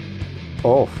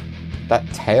 Oh, that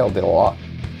tail did a lot.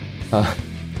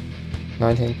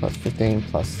 19 plus 15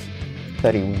 plus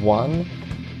 31.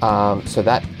 So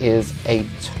that is a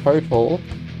total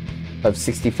of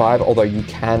 65, although you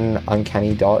can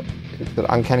uncanny dodge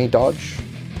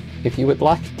if you would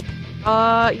like.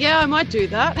 Yeah, I might do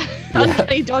that.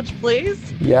 Uncanny dodge,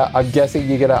 please. Yeah, I'm guessing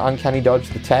you're gonna uncanny dodge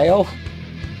the tail.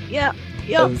 Yeah,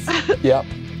 Yep. Yep.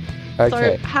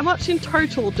 Okay. So how much in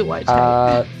total do I take?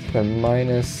 So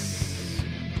minus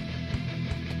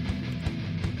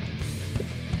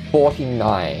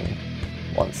 49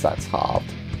 once that's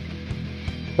halved.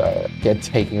 So again,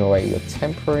 taking away your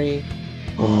temporary,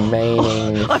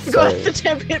 remaining. I forgot the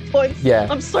 10 hit points. Yeah.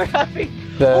 I'm so happy.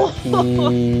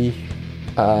 30.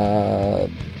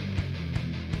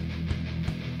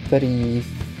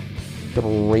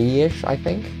 33-ish, I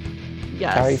think.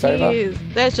 Yes, Carries over.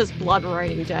 There's just blood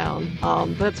raining down.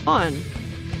 But it's fine.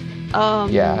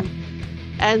 Yeah.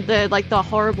 And the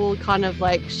horrible kind of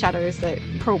shadows that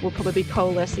will probably be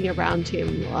coalescing around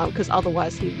him, because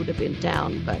otherwise he would have been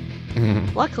down. But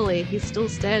luckily he's still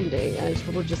standing, and he's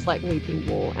probably just weeping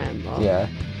more amber. Yeah.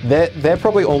 They're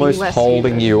probably almost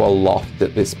holding you aloft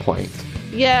at this point.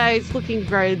 Yeah, he's looking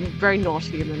very, very not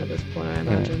human at this point, I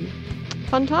imagine.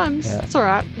 Fun times. Yeah. It's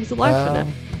alright. He's alive for now.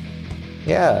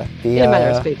 Yeah. In a manner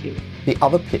of speaking. The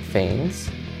other pit fiends,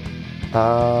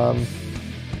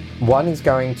 one is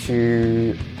going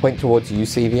to point towards you,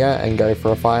 Sevia, and go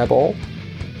for a fireball.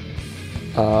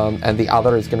 And the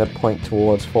other is going to point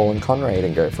towards Fallen Conrad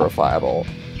and go for a fireball.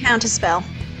 Counterspell.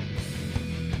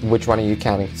 Which one are you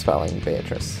counterspelling,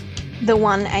 Beatrice? The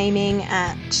one aiming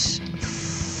at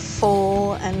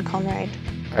Fall and Conrad.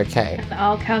 Okay. And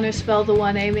I'll counterspell the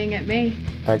one aiming at me.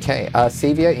 Okay.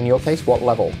 Sevia, in your case, what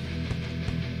level?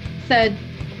 Third.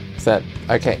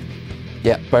 Okay.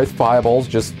 Yeah, both fireballs,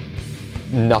 just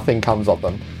nothing comes of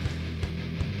them.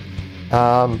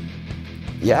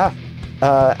 Yeah.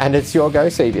 And it's your go,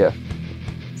 Sevia.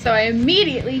 So I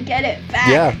immediately get it back.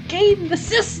 Yeah. Game the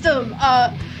system.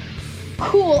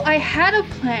 Cool. I had a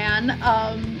plan,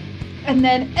 and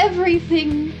then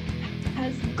everything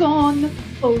has gone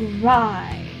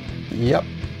awry. Yep.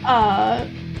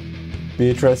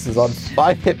 Beatrice is on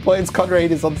 5 hit points,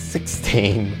 Conrad is on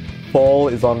 16. Paul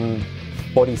is on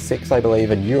 46, I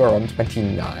believe, and you are on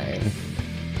 29.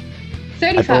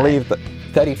 35. I believe that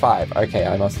 35. Okay,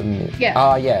 I must have moved.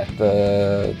 Yeah. Yeah,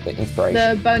 the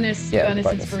inspiration. The bonus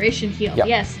inspiration heal. Yep.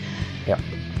 Yes. Yep.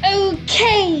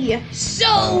 Okay.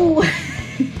 So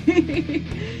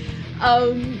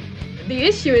the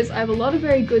issue is I have a lot of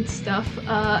very good stuff,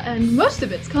 and most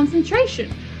of it's concentration.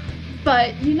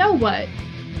 But you know what?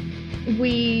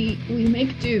 We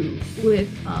make do with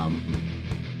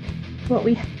what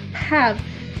we have.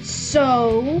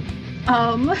 So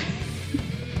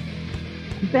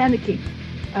panicking.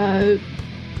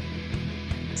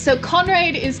 So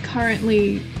Conrad is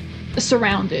currently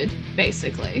surrounded,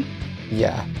 basically.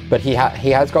 Yeah, but he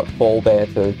has got Paul there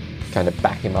to kind of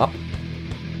back him up.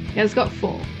 He has got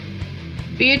Fall.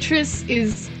 Beatrice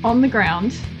is on the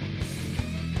ground.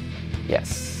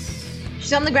 Yes.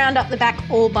 She's on the ground up the back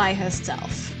all by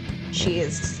herself.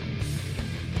 She's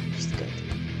good.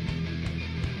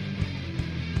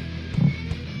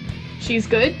 She's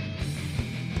good?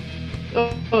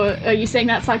 Or are you saying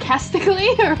that sarcastically,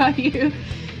 or are you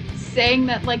saying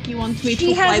that you want me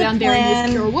to fly down there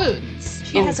and use Cure Wounds?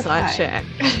 She has a plan. check.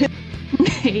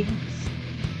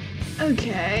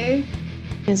 Okay.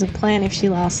 There's a plan if she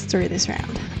lasts through this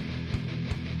round.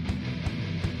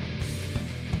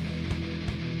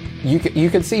 You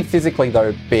can see physically,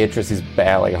 though, Beatrice is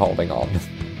barely holding on.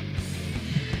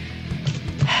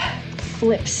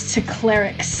 Flips to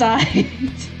cleric side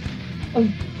of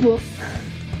book.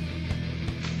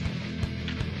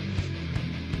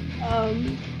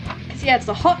 Yeah, it's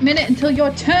a hot minute until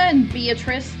your turn,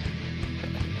 Beatrice.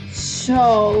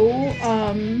 So,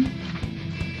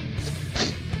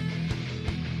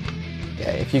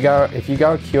 Yeah, if you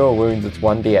go Cure Wounds, it's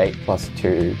 1d8 plus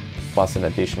 2 plus an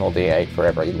additional d8 for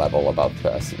every level above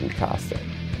first that you cast it.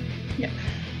 Yeah.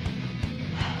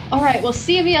 All right. Well,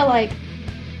 Sevia,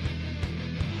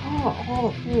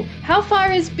 how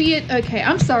far is Okay,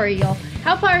 I'm sorry, y'all.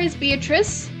 How far is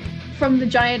Beatrice from the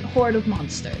giant horde of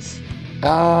monsters?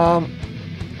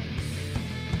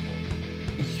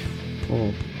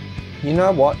 You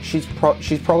know what? She's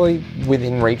probably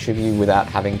within reach of you without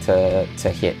having to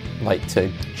hit,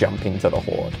 to jump into the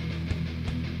horde.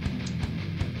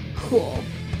 Cool.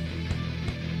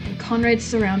 And Conrad's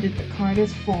surrounded, but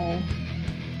Conrad's full.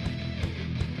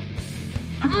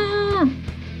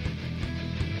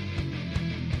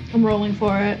 I'm rolling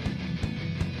for it.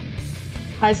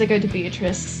 Highs I go to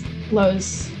Beatrice.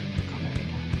 Lows.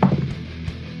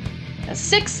 That's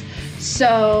 6.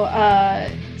 So,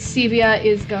 Sevia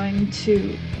is going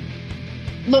to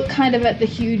look kind of at the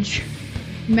huge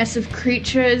mess of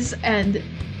creatures and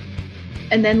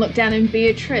then look down at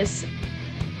Beatrice.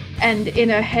 And in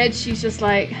her head, she's just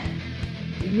like,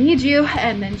 "We need you."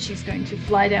 And then she's going to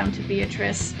fly down to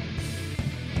Beatrice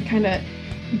and kind of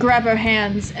grab her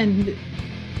hands and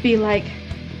be like,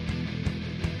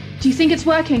 do you think it's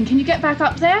working? Can you get back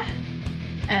up there?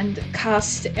 And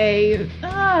cast a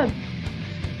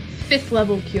 5th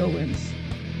level Cure Wounds.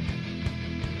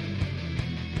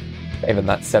 Even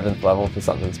that 7th level for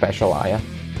something special, are you?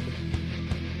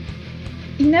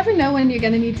 You never know when you're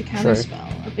going to need to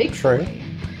counterspell. A big True. boy.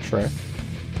 True.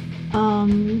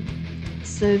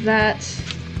 So that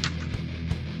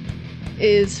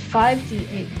is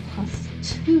 5d8 plus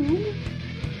 2.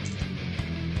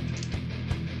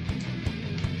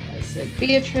 So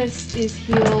Beatrice is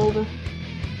healed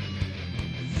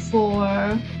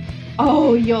for...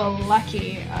 Oh, you're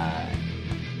lucky.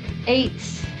 8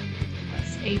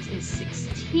 plus 8 is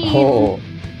 16. Oh.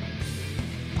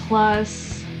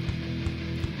 Plus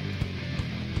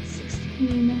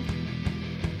 16...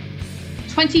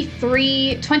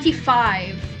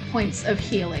 25 points of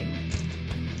healing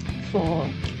for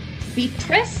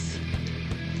Beatrice.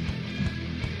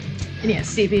 And yeah,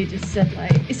 CB just said,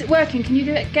 like, is it working? Can you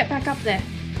do it? Get back up there.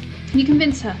 Can you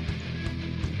convince her?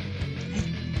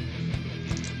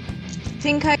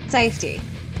 Think I safety.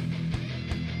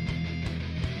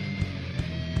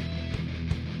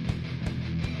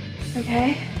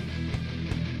 Okay.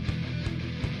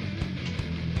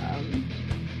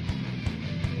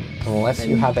 Unless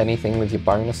you have anything with your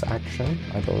bonus action,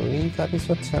 I believe that is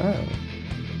your turn.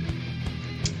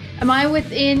 Am I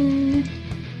within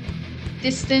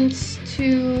distance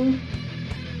to...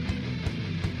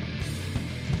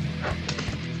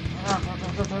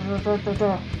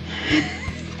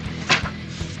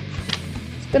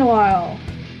 It's been a while.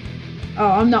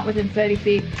 Oh, I'm not within 30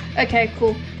 feet. Okay,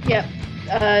 cool. Yep.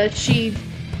 She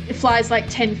flies like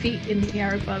 10 feet in the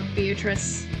air above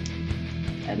Beatrice.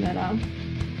 And then,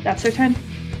 that's her turn.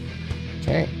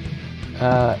 Okay.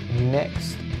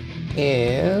 Next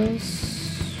is...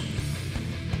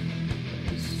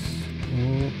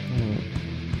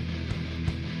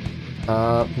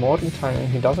 Mordenkainen,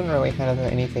 who doesn't really have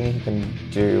anything he can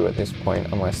do at this point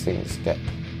unless things get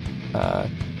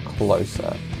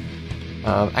closer.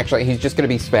 Actually, he's just going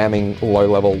to be spamming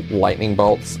low-level lightning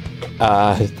bolts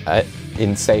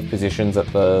in safe positions at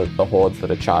the hordes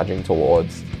that are charging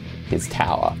towards his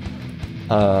tower.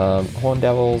 Horn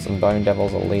Devils and Bone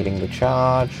Devils are leading the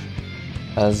charge.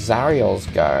 Zariel's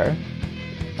go.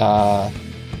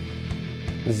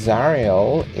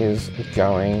 Zariel is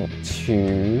going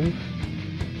to...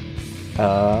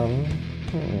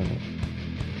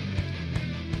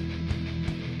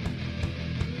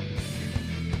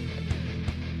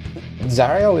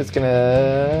 Zariel is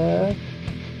gonna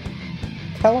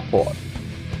teleport.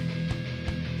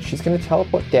 She's gonna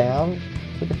teleport down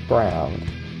to the ground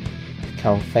to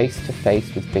come face to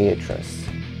face with Beatrice.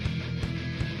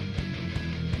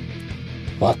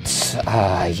 What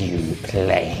are you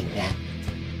playing at?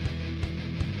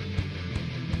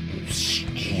 You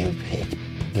stupid...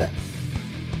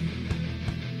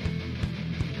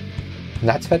 And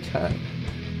that's her turn.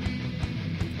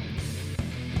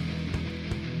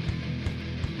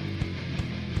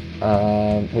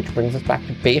 Which brings us back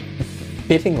to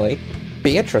fittingly,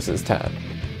 Beatrice's turn.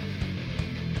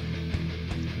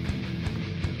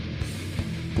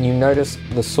 You notice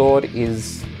the sword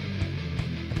is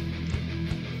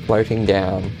floating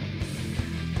down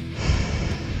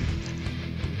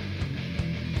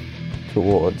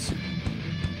towards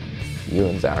you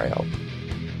and Zariel.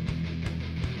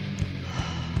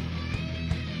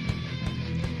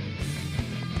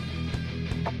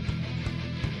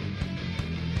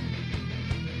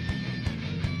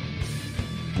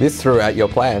 This threw out your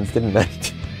plans, didn't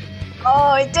it?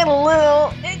 Oh, it did a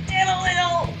little.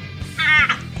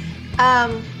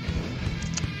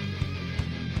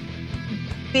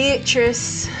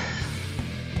 Beatrice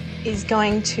is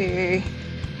going to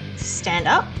stand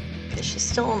up because she's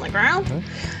still on the ground.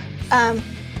 And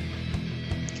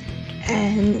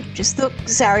just look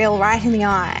Zariel right in the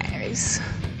eyes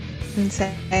and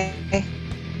say,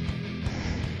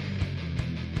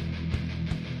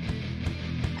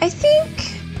 I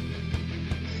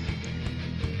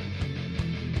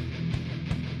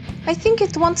think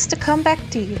it wants to come back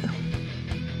to you.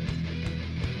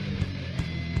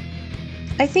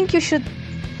 I think you should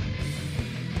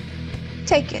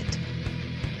take it.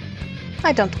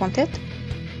 I don't want it.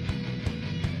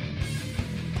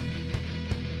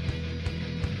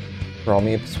 Roll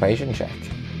me a persuasion check.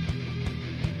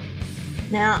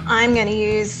 Now I'm going to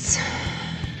use.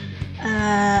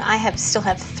 I still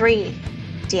have 3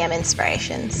 DM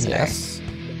inspirations. So yes.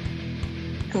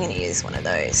 I'm going to use one of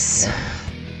those. Yeah.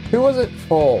 Who was it,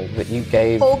 Fall, that you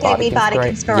gave? Fall gave me Bardic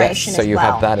Inspiration yes, so you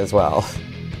have that as well.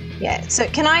 Yeah, so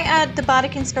can I add the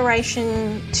Bardic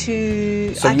Inspiration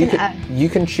to... So you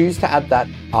can choose to add that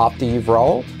after you've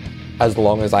rolled, as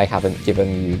long as I haven't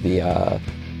given you the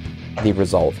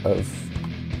result of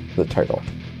the total.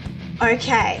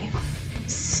 Okay,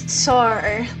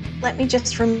 so let me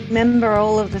just remember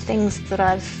all of the things that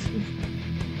I've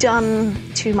done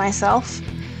to myself.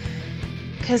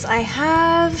 Because I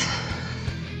have...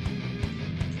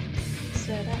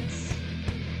 So that's...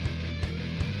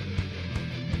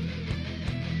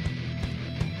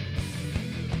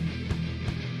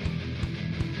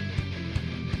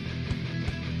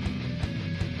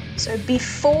 So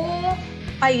before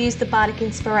I use the Bardic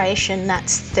Inspiration,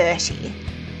 that's 30.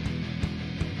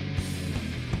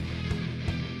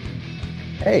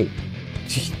 Hey,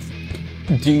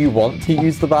 do you want to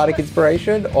use the Bardic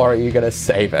Inspiration, or are you going to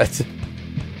save it? So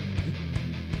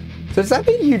does that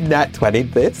mean you nat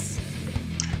 20'd this?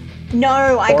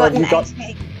 No, I got an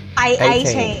 18.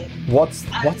 18. What's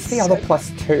the other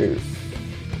 +2?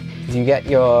 Because you get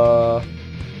your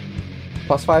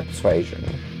 +5 persuasion,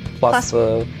 plus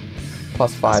the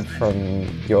 +5 from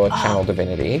your channel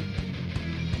divinity.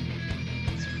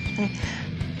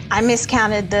 I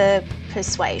miscounted the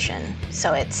persuasion,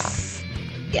 so it's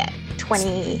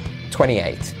 28.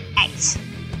 28.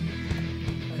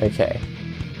 Okay.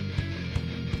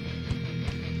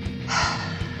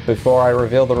 Before I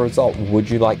reveal the result, would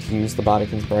you like to use the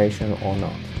Bardic Inspiration or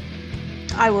not?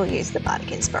 I will use the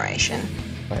Bardic Inspiration.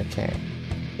 Okay.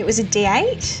 It was a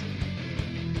D8.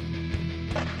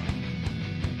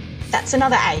 That's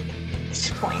another 8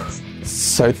 points.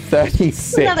 So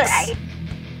 36. Another 8.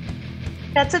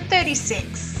 That's a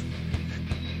 36.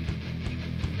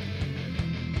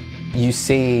 You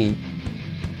see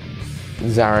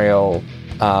Zariel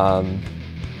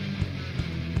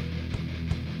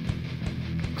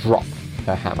drop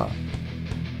her hammer,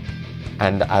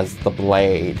 and as the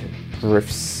blade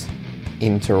drifts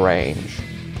into range,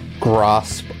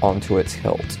 grasp onto its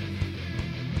hilt.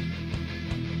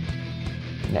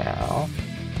 Now,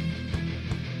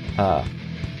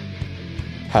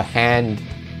 her hand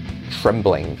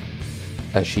trembling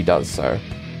as she does so.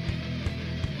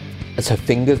 As her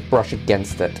fingers brush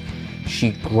against it,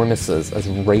 she grimaces as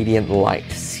radiant light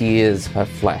sears her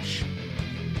flesh.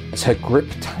 As her grip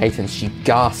tightens, she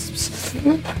gasps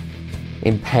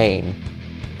in pain,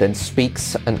 then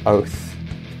speaks an oath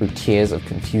through tears of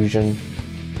confusion,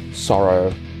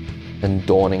 sorrow, and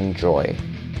dawning joy.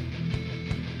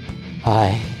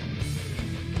 I,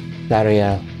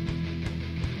 Zariel,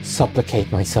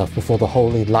 supplicate myself before the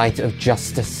holy light of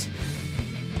justice.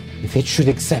 If it should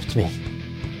accept me,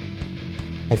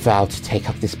 I vow to take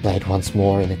up this blade once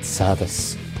more in its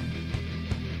service.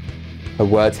 Her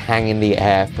words hang in the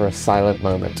air for a silent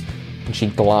moment, and she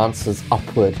glances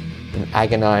upward in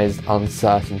agonized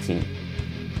uncertainty.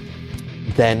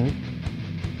 Then,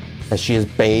 as she is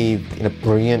bathed in a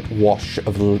brilliant wash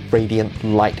of radiant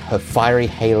light, her fiery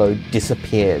halo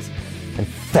disappears, and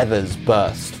feathers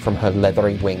burst from her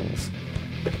leathery wings.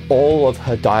 All of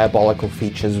her diabolical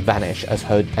features vanish as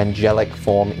her angelic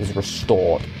form is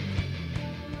restored.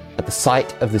 At the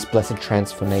sight of this blessed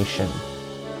transformation,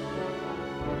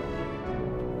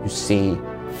 you see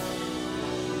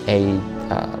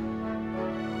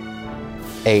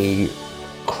a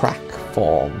crack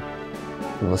form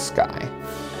in the sky,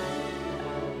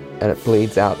 and it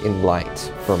bleeds out in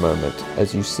light for a moment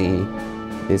as you see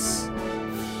this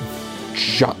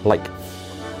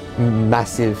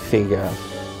massive figure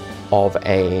of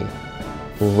a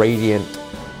radiant,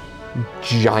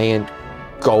 giant,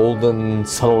 golden,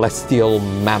 celestial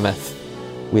mammoth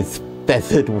with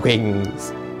feathered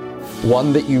wings.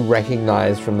 One that you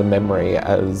recognize from the memory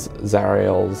as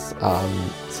Zariel's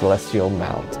celestial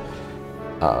mount.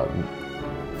 A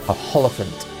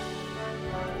holophant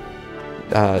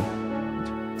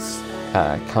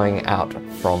coming out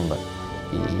from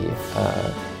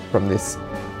this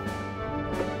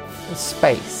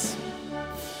space.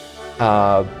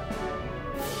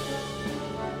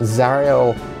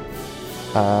 Zariel,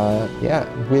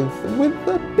 with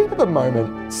a bit of a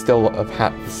moment still of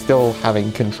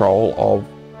having control of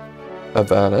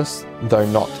Avernus, though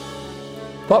not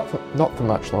for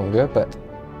much longer, but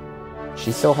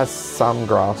she still has some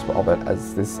grasp of it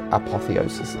as this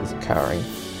apotheosis is occurring.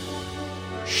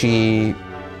 She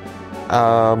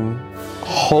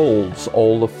holds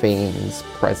all the fiends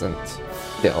present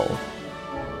still,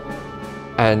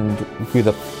 and with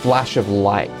a flash of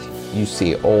light, you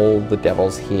see all the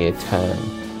devils here turn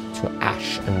to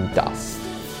ash and dust.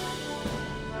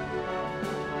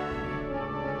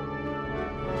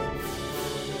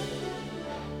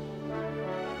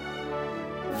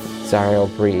 Zariel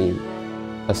breathed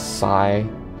a sigh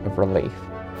of relief.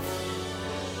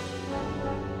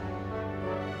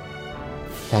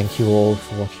 Thank you all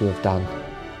for what you have done.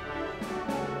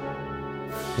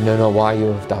 You don't know why you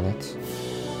have done it.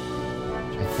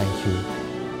 I thank you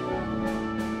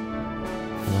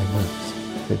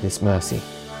for this mercy.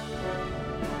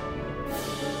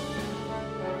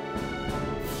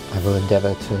 I will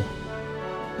endeavour to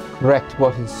correct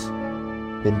what has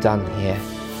been done here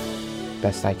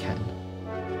best I can.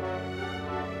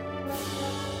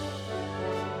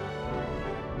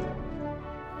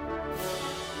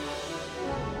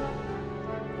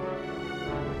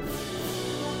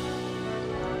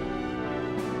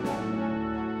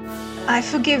 I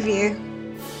forgive you.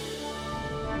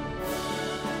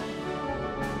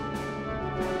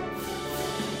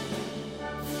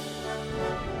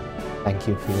 Thank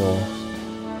you for your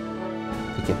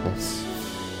forgiveness,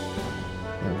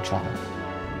 young child.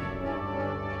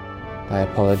 I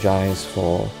apologize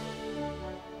for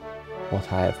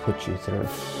what I have put you through.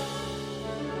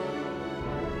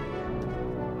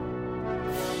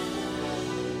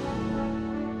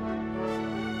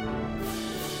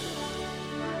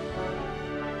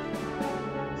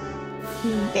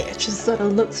 It just sort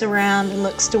of looks around and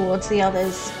looks towards the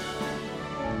others.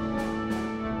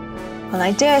 Well,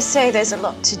 I dare say there's a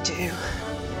lot to do.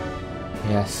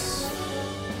 Yes.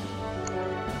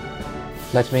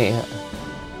 Let me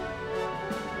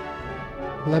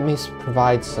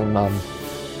provide some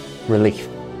relief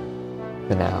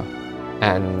for now,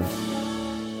 and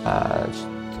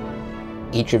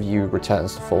each of you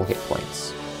returns to full hit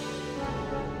points.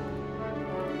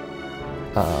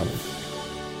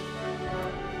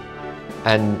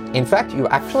 And in fact, you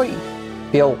actually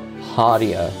feel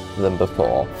hardier than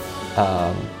before,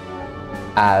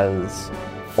 as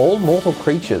all mortal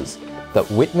creatures that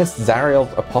witnessed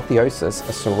Zariel's apotheosis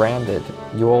are surrounded.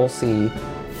 You all see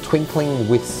twinkling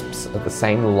wisps of the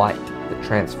same light that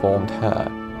transformed her,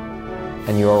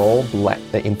 and you are all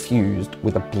infused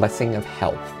with a blessing of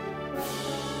health.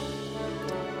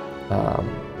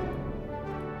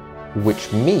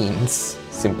 Which means,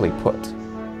 simply put,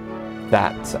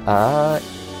 that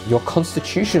your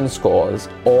constitution scores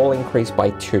all increase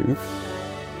by 2,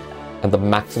 and the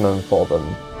maximum for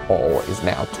them all is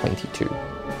now 22.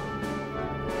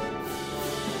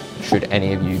 Should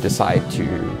any of you decide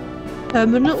to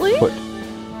Permanently?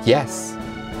 Yes.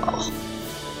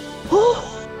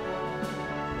 Oh,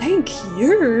 thank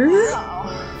you.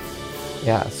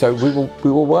 Yeah, so we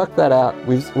will work that out.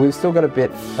 We've still got a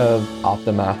bit of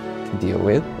aftermath to deal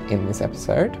with in this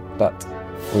episode, but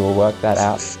we will work that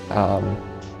out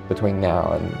between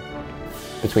now and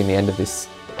between the end of this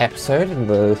episode and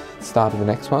the start of the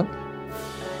next one.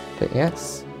 But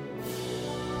yes,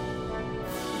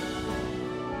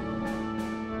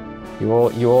 you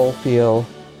all feel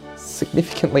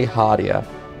significantly hardier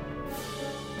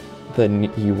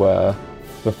than you were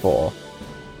before.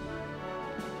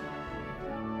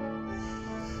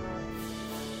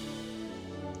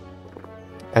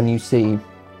 And you see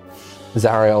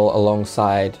Zariel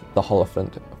alongside the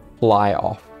Holophant fly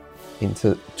off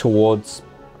towards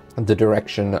the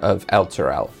direction of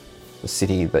Elturel, the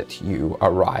city that you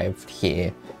arrived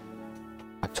here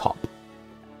atop.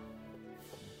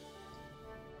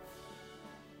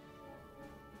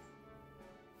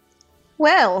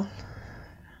 Well,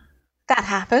 that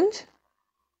happened.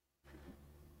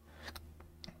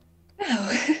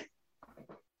 Wow.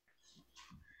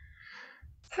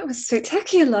 That was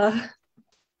spectacular.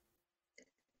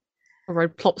 The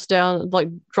road drops down,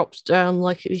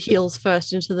 heels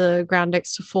first into the ground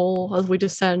next to Fall as we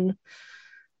descend.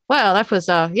 Well, that was,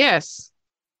 yes,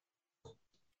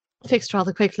 fixed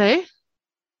rather quickly.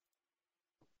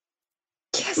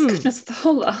 Yes, goodness, the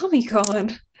whole army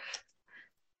gone.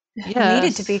 It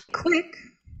needed to be quick.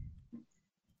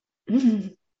 Now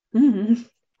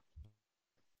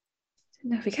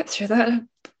we get through that.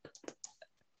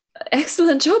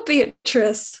 Excellent job,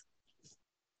 Beatrice.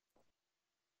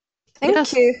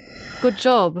 Thank you. Good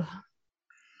job.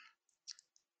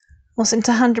 Wasn't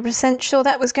 100% sure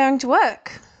that was going to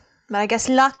work, but I guess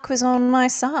luck was on my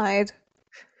side.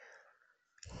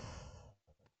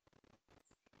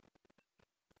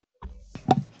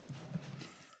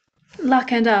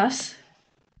 Luck and us.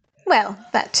 Well,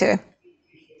 that too.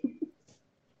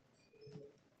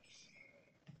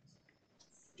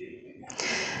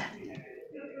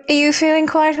 Are you feeling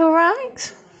quite all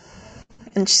right?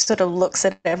 And she sort of looks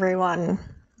at everyone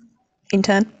in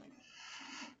turn.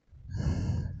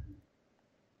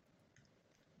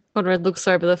 Conrad looks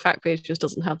over the fact that just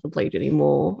doesn't have the blade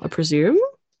anymore, I presume.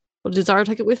 Or did Zara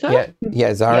take it with her?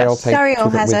 Yeah, Zariel Yes. Zariel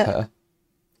took it has with it. her.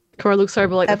 Cora looks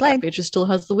over Her the blade. fact that just still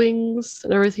has the wings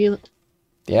and everything.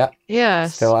 Yeah.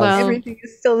 Yes. Still has- Well, Everything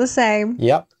is still the same.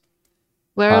 Yep.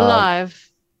 we're Um,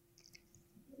 alive.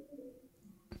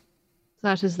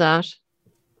 That is that.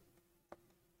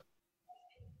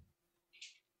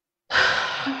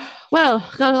 Well,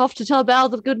 going off to tell Bal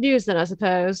the good news then, I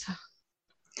suppose.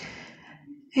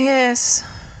 Yes.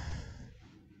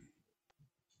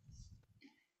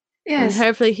 And Yes.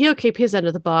 hopefully he'll keep his end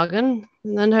of the bargain.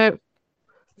 And then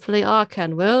hopefully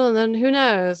Arkan will. And then who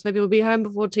knows? Maybe we'll be home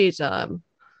before tea time.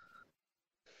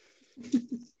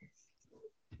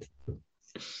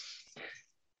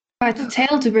 Quite a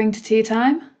tale to bring to tea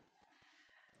time.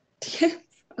 Yeah,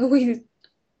 we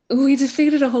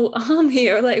defeated a whole army,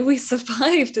 or like we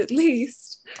survived at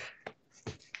least.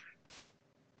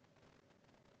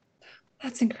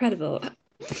 That's incredible.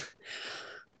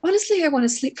 Honestly, I want to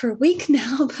sleep for a week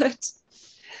now, but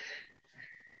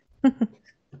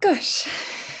gosh.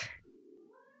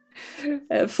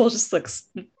 Full just looks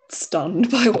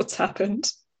stunned by what's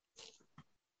happened.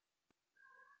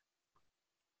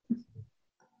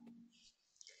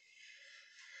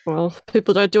 Well, if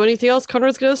people don't do anything else,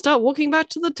 Conrad's going to start walking back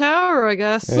to the tower, I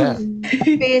guess. Yeah.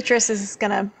 Beatrice is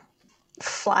gonna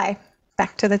fly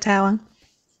back to the tower.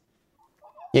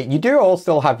 Yeah, you do all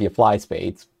still have your fly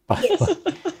speeds, but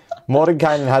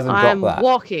Mordenkainen hasn't I'm dropped that.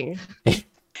 walking.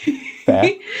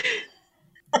 Fair.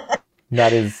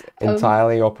 That is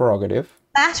entirely your prerogative.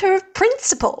 Matter of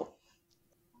principle.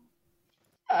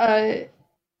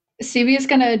 Sevia's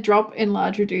gonna drop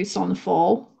Enlarge Reduce on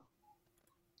Fall.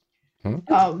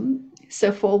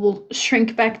 So Fall will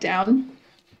shrink back down.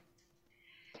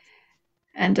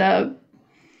 And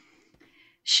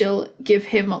she'll give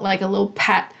him like a little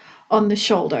pat on the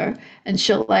shoulder, and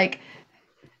she'll turn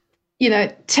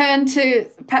to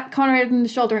pat Conrad on the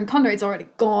shoulder, and Conrad's already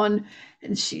gone,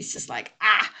 and she's just like,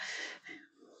 ah.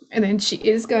 And then she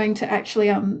is going to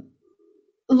actually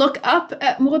look up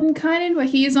at Mordenkainen where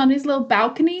he is on his little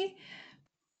balcony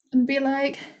and be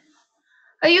like,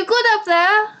 "Are you good up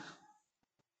there?"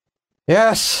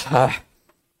 Yes, I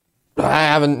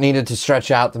haven't needed to stretch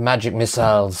out the magic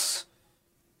missiles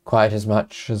quite as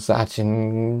much as that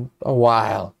in a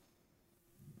while.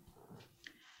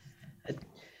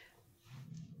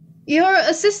 Your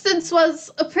assistance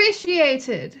was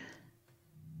appreciated.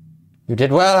 You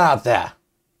did well out there.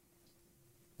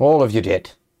 All of you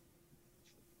did.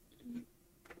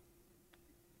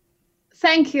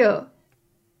 Thank you.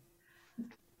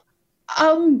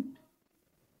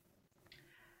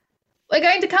 We're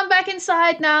going to come back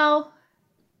inside now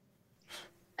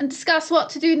and discuss what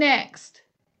to do next.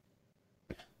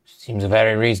 Seems a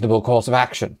very reasonable course of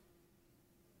action.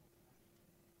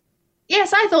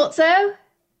 Yes, I thought so.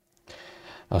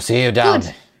 I'll see you down.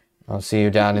 Good. I'll see you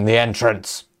down in the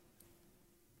entrance.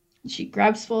 She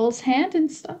grabs Fall's hand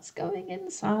and starts going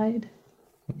inside.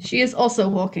 She is also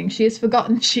walking. She has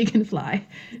forgotten she can fly.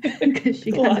 Because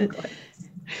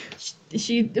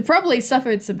she probably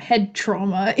suffered some head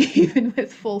trauma even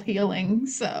with full healing,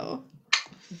 so.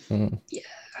 Yeah.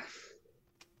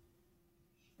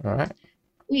 All right.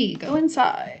 We go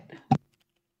inside.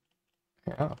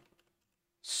 Yeah.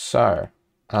 So,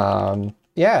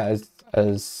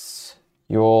 as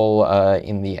you all are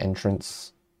in the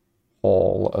entrance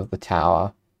hall of the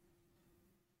tower,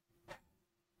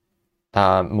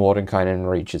 Mordenkainen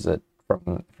reaches it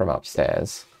from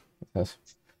upstairs. He says,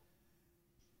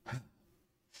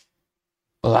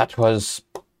 "Well, that was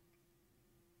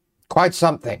quite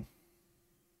something."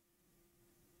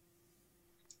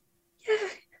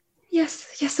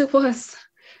 Yes, it was.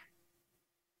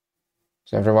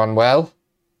 Is everyone well?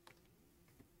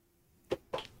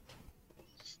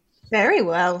 Very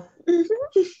well.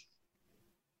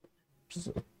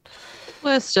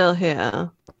 We're still here.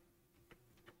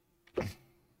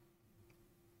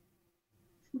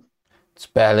 It's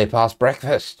barely past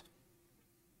breakfast.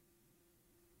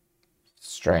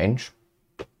 Strange.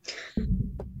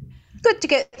 Good to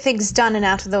get things done and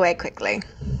out of the way quickly.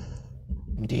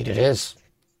 Indeed it is.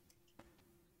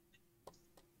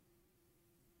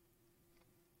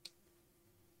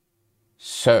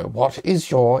 So, what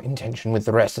is your intention with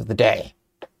the rest of the day?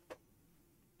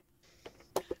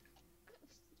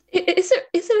 Is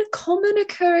it a common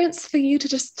occurrence for you to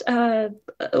just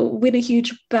win a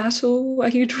huge battle, a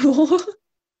huge war?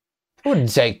 I wouldn't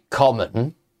say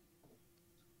common,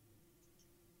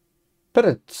 but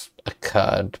it's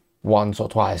occurred once or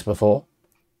twice before.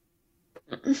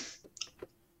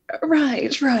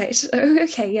 Right. Oh,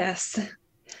 okay, yes.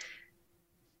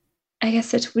 I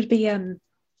guess it would be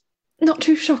not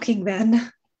too shocking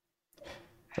then.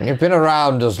 When you've been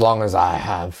around as long as I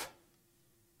have,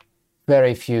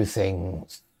 very few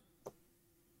things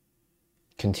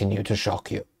continue to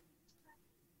shock you.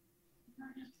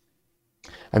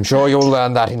 I'm sure you'll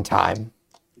learn that in time.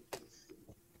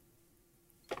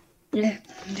 Yeah.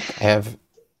 I have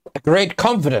a great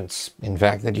confidence, in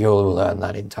fact, that you'll learn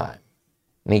that in time.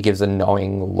 And he gives a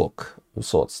knowing look of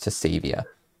sorts to Sevia.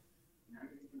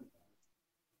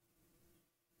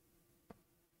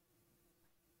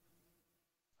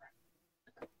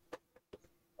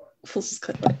 Fool's just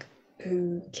kind of like,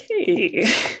 okay.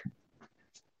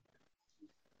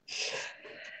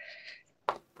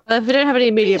 If we don't have any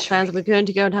immediate plans, we're going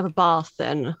to go and have a bath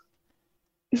then.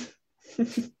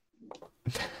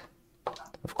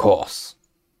 Of course.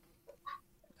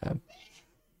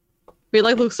 He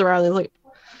like looks around and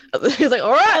he's like,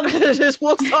 all right, just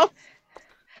walks off.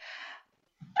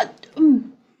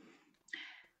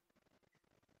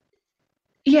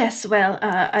 Yes, well,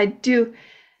 I do.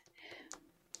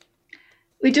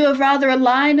 We do have rather a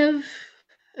line of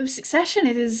succession.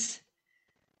 It is.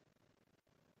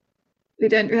 We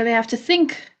don't really have to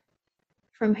think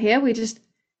from here. We just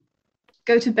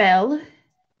go to Bell,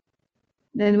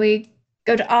 then we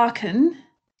go to Arkan,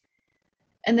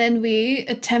 and then we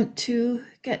attempt to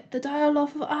get the dial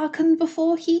off of Arkan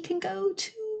before he can go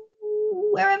to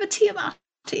wherever Tiamat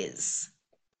is.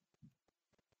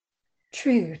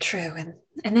 True.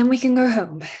 And then we can go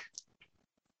home.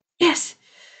 Yes.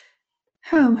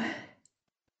 Home.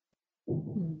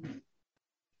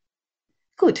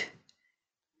 Good.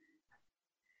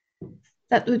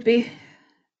 That would be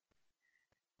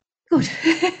good.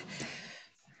 Right.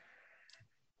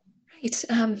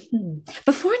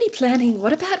 Before any planning,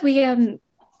 what about we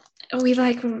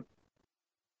like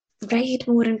raid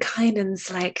Mordenkainen's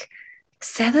like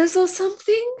cellars or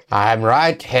something? I'm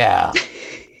right here.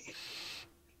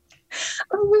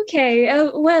 Oh, okay.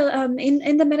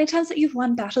 In the many times that you've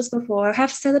won battles before,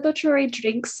 have celebratory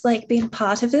drinks like been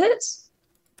part of it?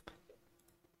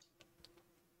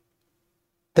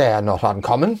 They are not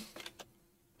uncommon.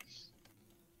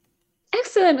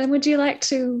 Excellent. And would you like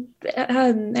to?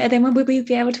 And then when will we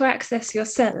be able to access your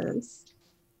cellars?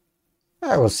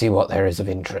 I will see what there is of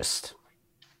interest.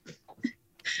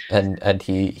 And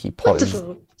he potters.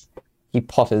 Wonderful. He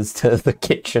potters to the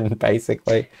kitchen,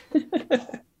 basically.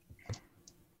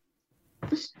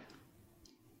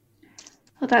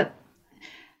 Well, that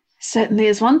certainly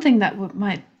is one thing that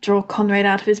might draw Conrad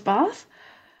out of his bath.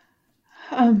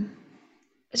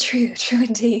 True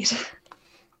indeed.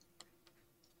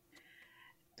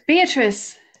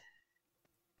 Beatrice.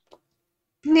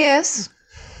 Yes.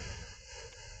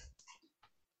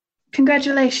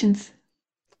 Congratulations.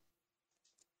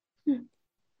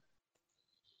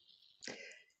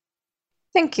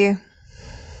 Thank you.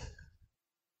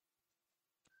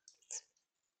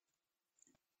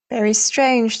 Very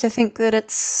strange to think that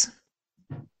it's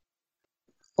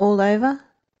all over.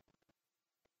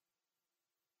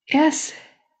 Yes.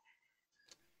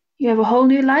 You have a whole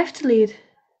new life to lead.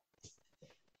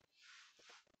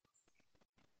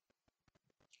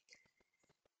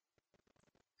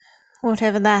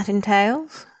 Whatever that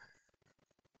entails.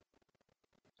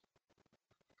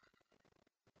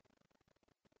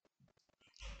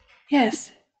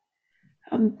 Yes.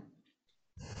 I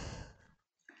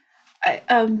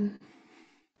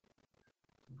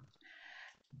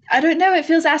don't know, it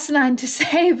feels asinine to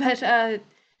say, but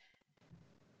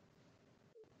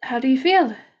how do you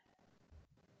feel?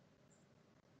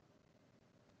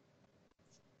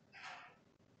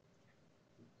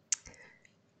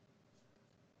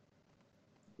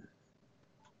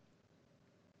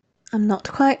 I'm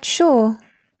not quite sure.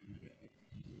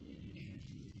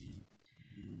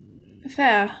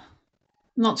 Fair.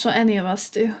 Not sure any of us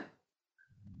do.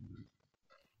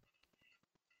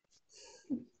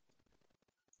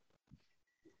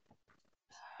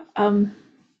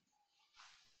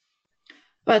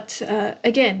 But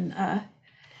again,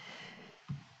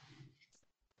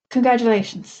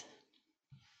 congratulations.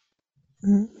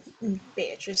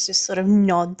 Beatrice just sort of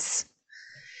nods.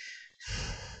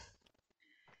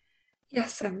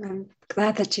 Yes, I'm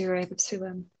glad that you were able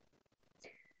to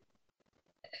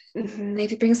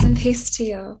maybe bring some peace to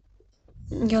your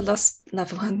lost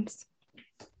loved ones.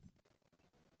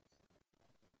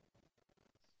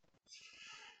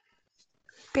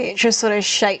 Beatrice sort of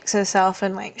shakes herself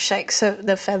and like shakes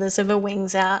the feathers of her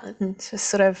wings out and just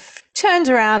sort of turns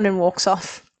around and walks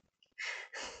off.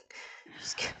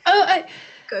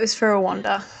 Goes for a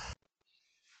wander.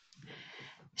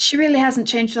 She really hasn't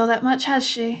changed all that much, has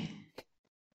she?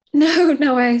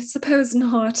 No, I suppose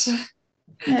not.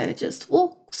 No, just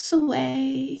walks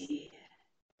away.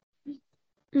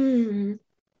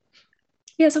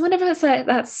 Yes, I wonder if it's like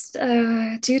that's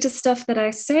due to stuff that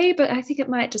I say, but I think it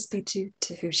might just be due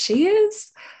to who she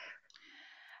is.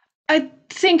 I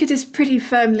think it is pretty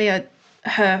firmly a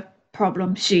her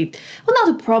problem. Well, not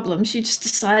a problem. She just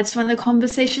decides when the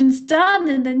conversation's done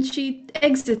and then she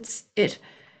exits it.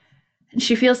 And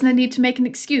she feels no need to make an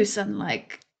excuse,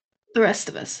 unlike the rest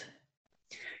of us.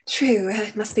 True,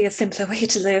 it must be a simpler way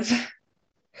to live.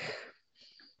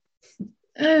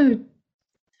 Oh,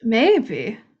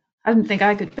 maybe. I didn't think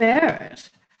I could bear it.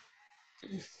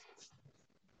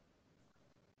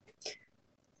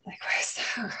 Likewise.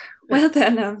 Well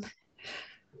then,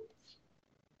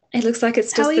 it looks like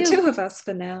it's How just are the you? two of us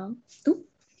for now. Ooh.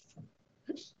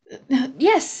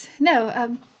 Yes,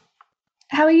 no,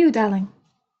 how are you, darling?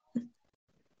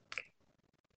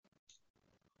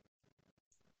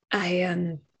 I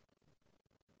am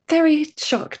very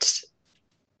shocked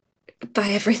by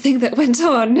everything that went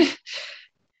on.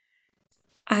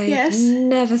 I've Yes.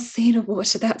 never seen a war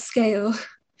to that scale.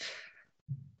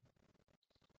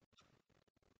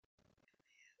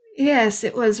 Yes,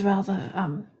 it was rather,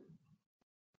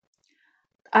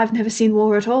 I've never seen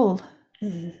war at all.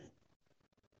 Mm.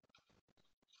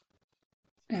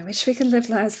 I wish we could live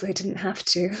lives we didn't have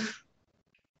to.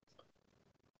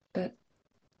 But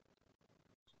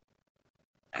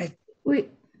We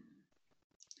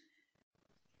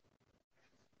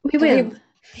will.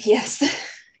 Yes.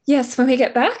 Yes, when we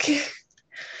get back.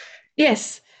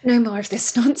 Yes. No more of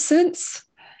this nonsense.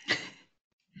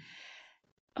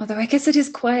 Although I guess it is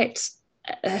quite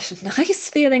nice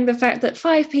feeling the fact that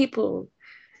 5 people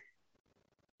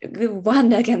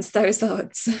won against those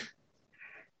odds.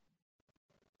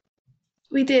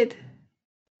 We did.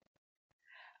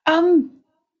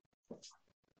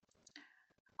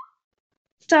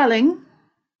 Darling,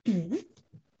 Mm-hmm.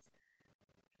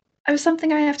 I have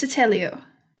something I have to tell you.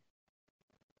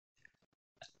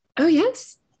 Oh,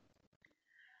 yes.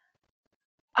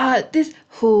 This.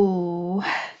 Oh.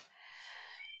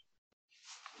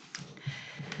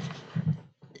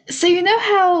 So you know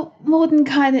how Morden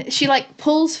kind of she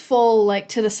pulls Fall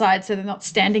to the side so they're not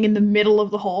standing in the middle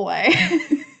of the hallway.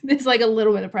 There's a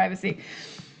little bit of privacy.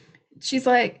 She's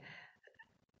like,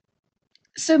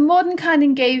 so Morden kind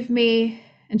of gave me,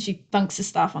 and she thunks the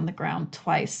staff on the ground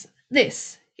twice.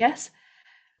 This, yes?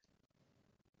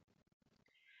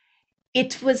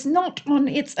 It was not on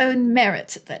its own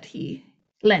merit that he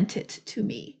lent it to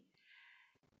me.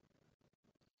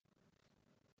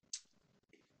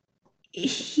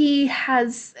 He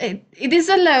has it is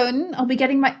a loan. I'll be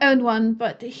getting my own one,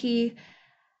 but he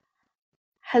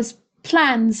has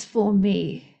plans for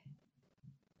me.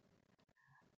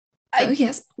 Oh,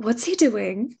 yes. What's he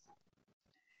doing?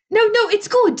 No, it's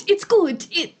good. It's good.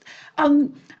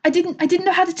 I didn't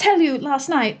know how to tell you last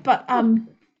night, but have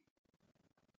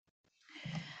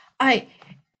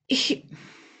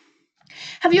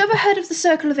you ever heard of the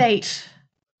Circle of Eight?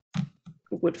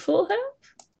 Woodfall have?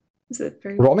 Is it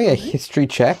very Roll me a history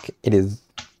check. It is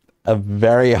a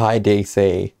very high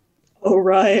DC. All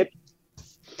right.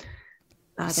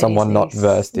 Someone not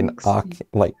versed in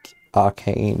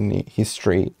arcane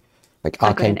history,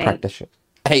 arcane an 8. practice.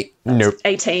 Hey, nope.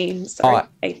 18. Sorry.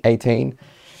 18.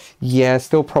 Yeah,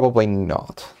 still probably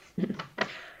not.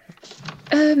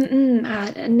 No.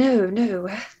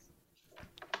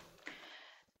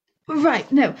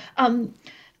 Right, no.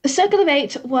 The Circle of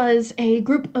Eight was a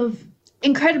group of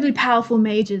incredibly powerful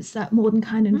mages that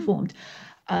Mordenkainen formed.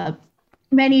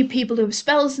 Many people who have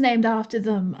spells named after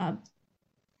them.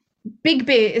 Big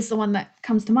Bear is the one that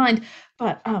comes to mind,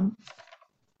 but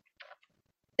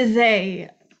they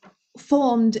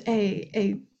formed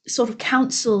a sort of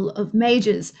council of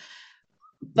mages,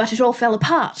 but it all fell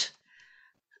apart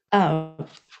at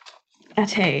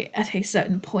a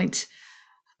certain point.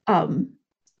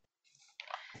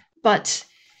 But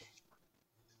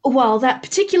while that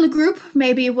particular group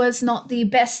maybe was not the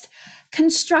best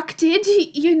constructed,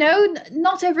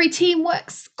 not every team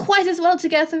works quite as well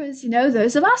together as,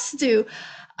 those of us do.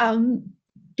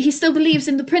 He still believes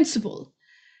in the principle,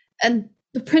 and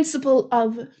the principle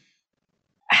of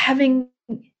having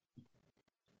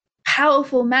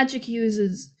powerful magic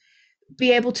users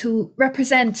be able to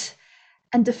represent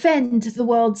and defend the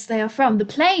worlds they are from, the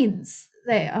planes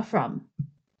they are from.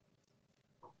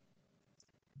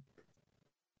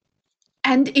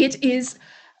 And it is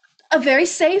a very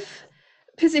safe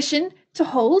position to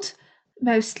hold,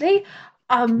 mostly,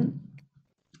 and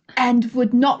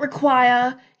would not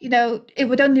require, it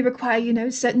would only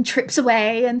require, certain trips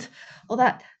away and all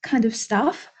that kind of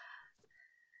stuff.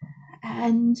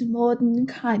 And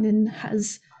Mordenkainen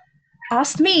has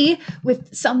asked me,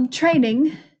 with some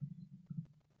training,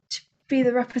 to be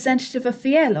the representative of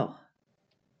Fiello.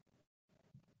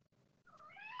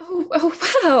 Oh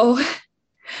wow.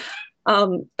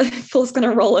 Paul's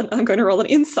gonna roll I'm going to roll an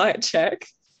insight check.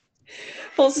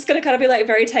 Paul's just gonna kind of be like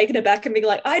very taken aback and be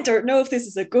like, I don't know if this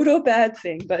is a good or bad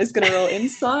thing, but it's gonna roll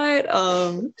insight.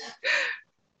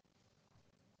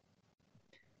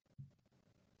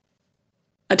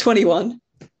 A 21.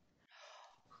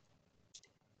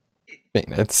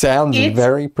 It sounds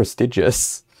very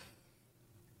prestigious.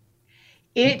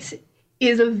 It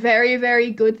is a very, very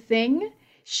good thing.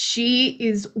 She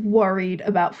is worried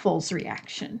about Foal's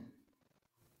reaction.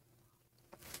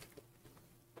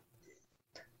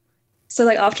 So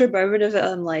like after a moment of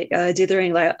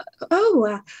dithering, like,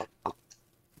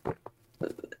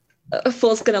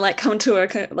 Foal's gonna like come to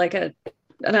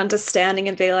an understanding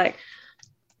and be like,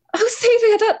 oh,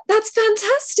 Xavier, that's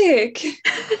fantastic.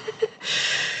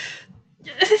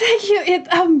 Thank you.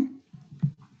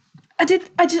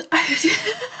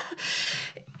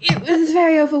 It was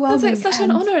very overwhelming. That's like such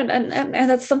an honor, and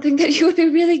that's something that you would be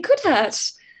really good at.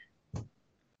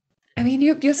 I mean,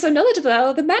 you're so knowledgeable about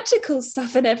all the magical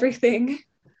stuff and everything.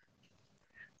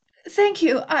 Thank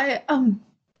you. I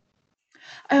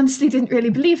honestly didn't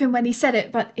really believe him when he said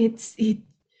it, but it's a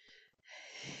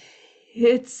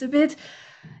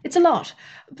lot.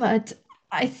 But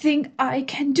I think I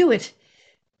can do it.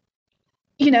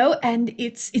 You know, and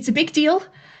it's a big deal.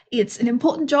 It's an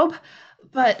important job,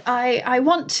 but I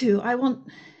want to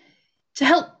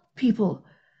help people.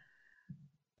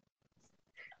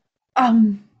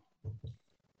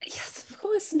 Yes, of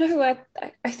course. No,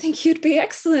 I think you'd be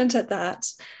excellent at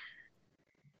that.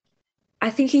 I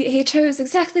think he chose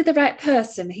exactly the right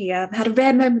person. He had a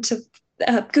rare moment of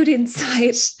good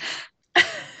insight.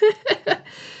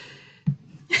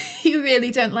 You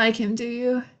really don't like him, do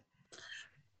you?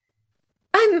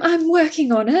 I'm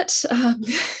working on it.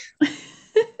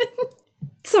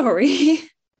 Sorry.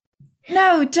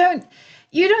 No, don't.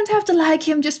 You don't have to like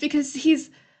him just because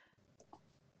he's.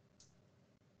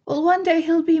 Well, one day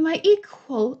he'll be my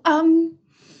equal.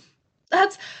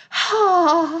 That's.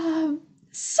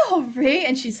 Sorry.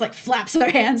 And she's like flaps her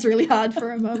hands really hard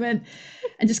for a moment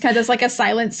and just kind of does like a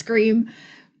silent scream.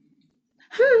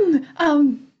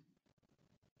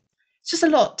 It's just a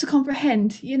lot to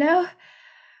comprehend, you know?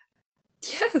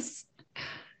 Yes.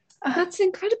 That's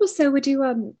incredible. So would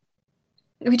you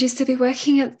still be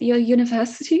working at your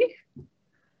university?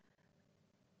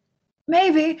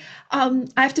 Maybe. I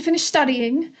have to finish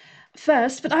studying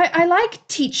first, but I like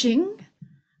teaching.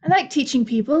 I like teaching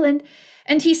people, and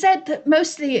he said that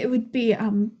mostly it would be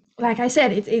like I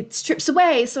said, it strips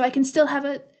away so I can still have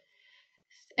a.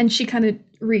 And she kind of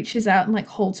reaches out and like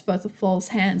holds both of Foal's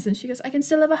hands, and she goes, I can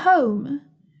still have a home.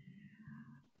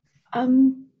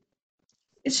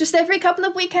 It's just every couple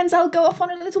of weekends I'll go off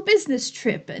on a little business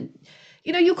trip, and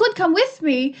you know, you could come with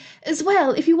me as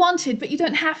well if you wanted, but you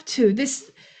don't have to.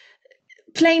 This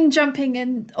plane jumping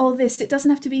and all this, it doesn't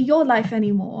have to be your life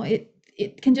anymore.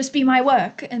 It can just be my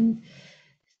work, and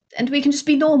we can just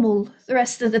be normal the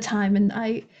rest of the time. And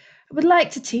I would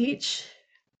like to teach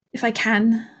if I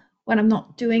can when I'm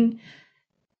not doing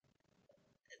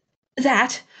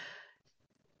that.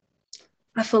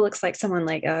 Foal looks like someone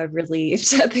like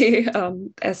relieved at the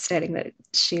stating that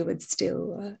she would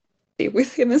still be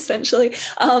with him essentially.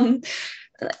 That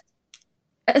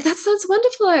sounds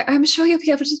wonderful. I'm sure you'll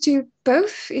be able to do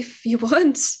both if you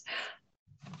want.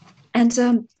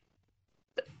 And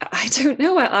I don't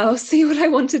know. I'll see what I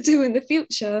want to do in the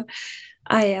future.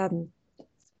 I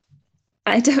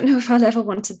don't know if I'll ever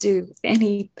want to do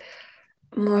any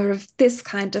more of this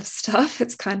kind of stuff.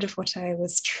 It's kind of what I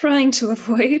was trying to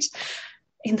avoid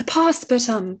in the past, but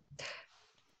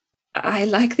I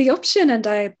like the option, and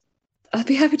I'll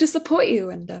be happy to support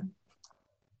you. And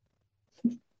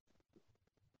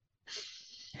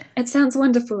it sounds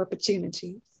wonderful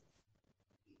opportunity.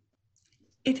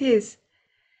 It is.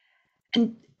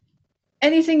 And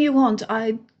anything you want,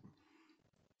 I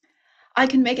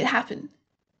can make it happen.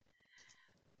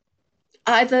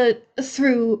 Either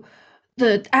through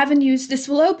the avenues this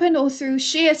will open or through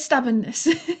sheer stubbornness.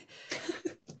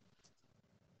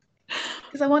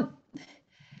 Because I want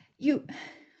you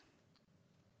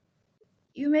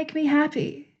make me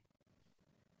happy.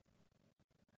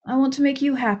 I want to make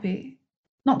you happy.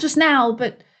 Not just now,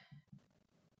 but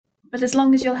as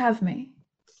long as you'll have me.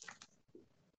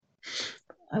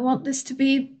 I want this to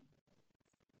be,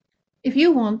 if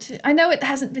you want it. I know it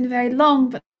hasn't been very long,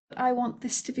 but I want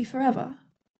this to be forever.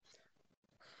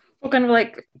 We're kind of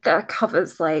like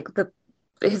covers like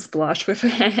his blush with her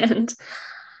hand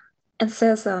and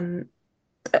says,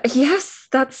 yes,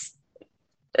 that's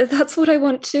what I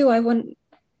want too. I want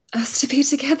us to be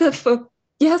together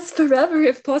forever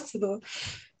if possible.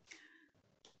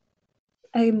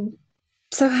 I'm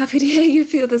so happy to hear you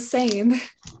feel the same.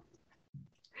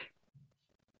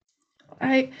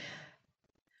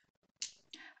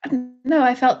 No,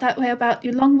 I felt that way about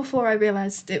you long before I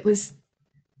realized it was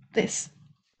this.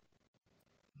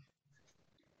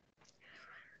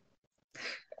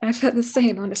 I felt the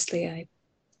same, honestly. I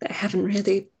haven't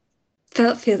really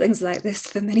felt feelings like this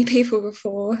for many people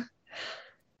before.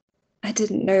 I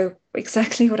didn't know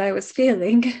exactly what I was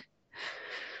feeling.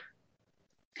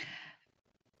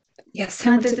 Yes,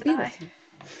 I Neither wanted to did be I.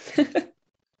 with you.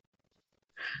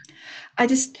 I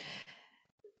just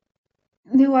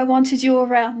knew I wanted you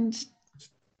around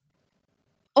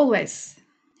always,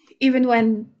 even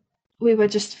when we were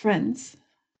just friends.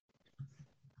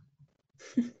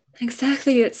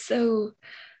 Exactly, it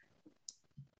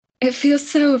feels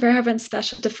so rare and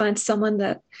special to find someone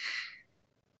that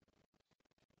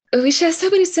we share so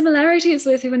many similarities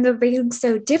with, even though being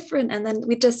so different, and then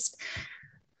we just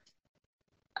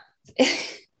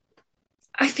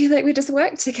I feel like we just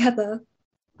work together.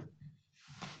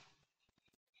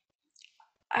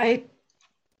 I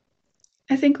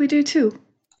think we do too.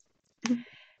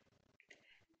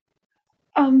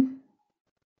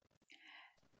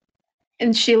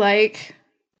 And she like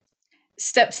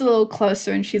steps a little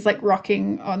closer and she's like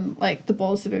rocking on like the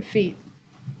balls of her feet.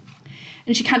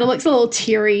 And she kind of looks a little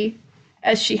teary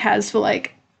as she has for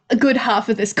like a good half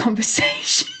of this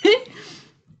conversation.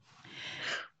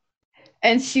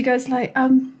 And she goes like,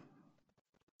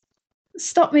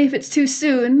 stop me if it's too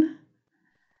soon,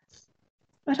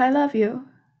 but I love you.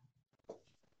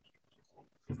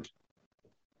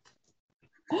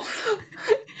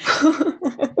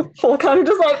 Paul kind of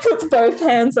just like puts both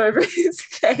hands over his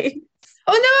face.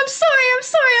 Oh no, I'm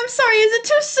sorry. Is it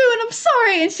too soon? I'm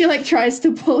sorry. And she like tries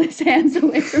to pull his hands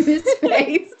away from his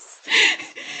face.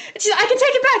 She's like, I can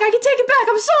take it back.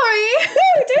 I'm sorry.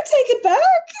 No, don't take it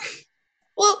back.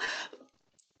 Well,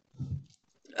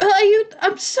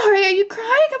 I'm sorry. Are you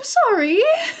crying? I'm sorry.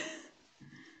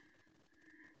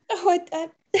 Oh, I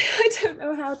don't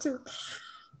know how to.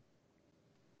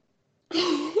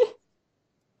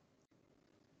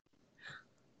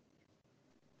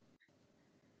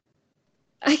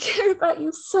 I care about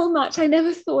you so much. I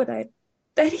never thought I'd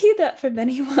hear that from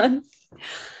anyone.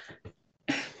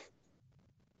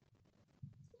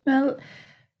 Well,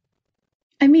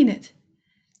 I mean it.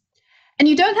 And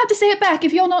you don't have to say it back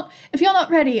if you're not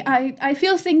ready. I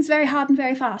feel things very hard and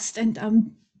very fast,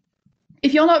 and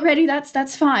if you're not ready,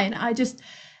 that's fine. I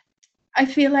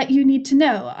feel like you need to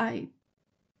know. I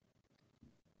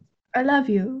love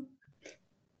you.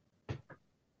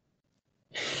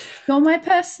 You're my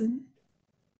person.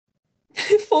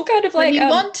 Full kind of Whether like you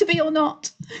want to be or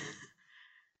not.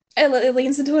 It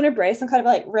leans into an embrace and kind of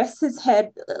like rests his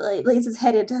head, like leans his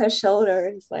head into her shoulder,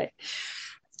 and is like,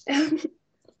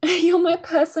 "You're my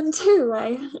person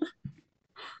too."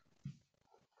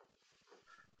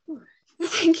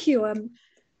 Thank you.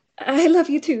 I love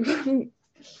you too.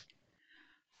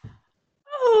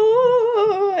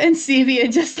 Oh, and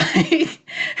Sevia just like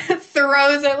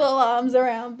throws her little arms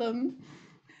around them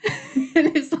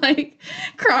and is like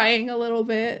crying a little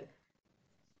bit.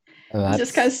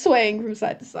 Just kind of swaying from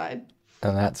side to side.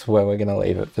 And that's where we're going to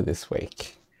leave it for this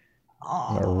week.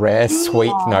 On a rare,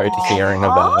 sweet note here in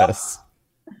a verse.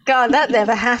 God, that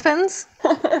never happens.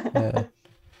 Yeah.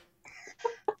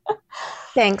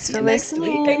 Thanks for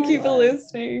listening. Thank you for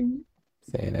listening.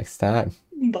 See you next time.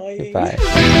 Bye.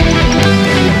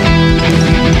 Goodbye.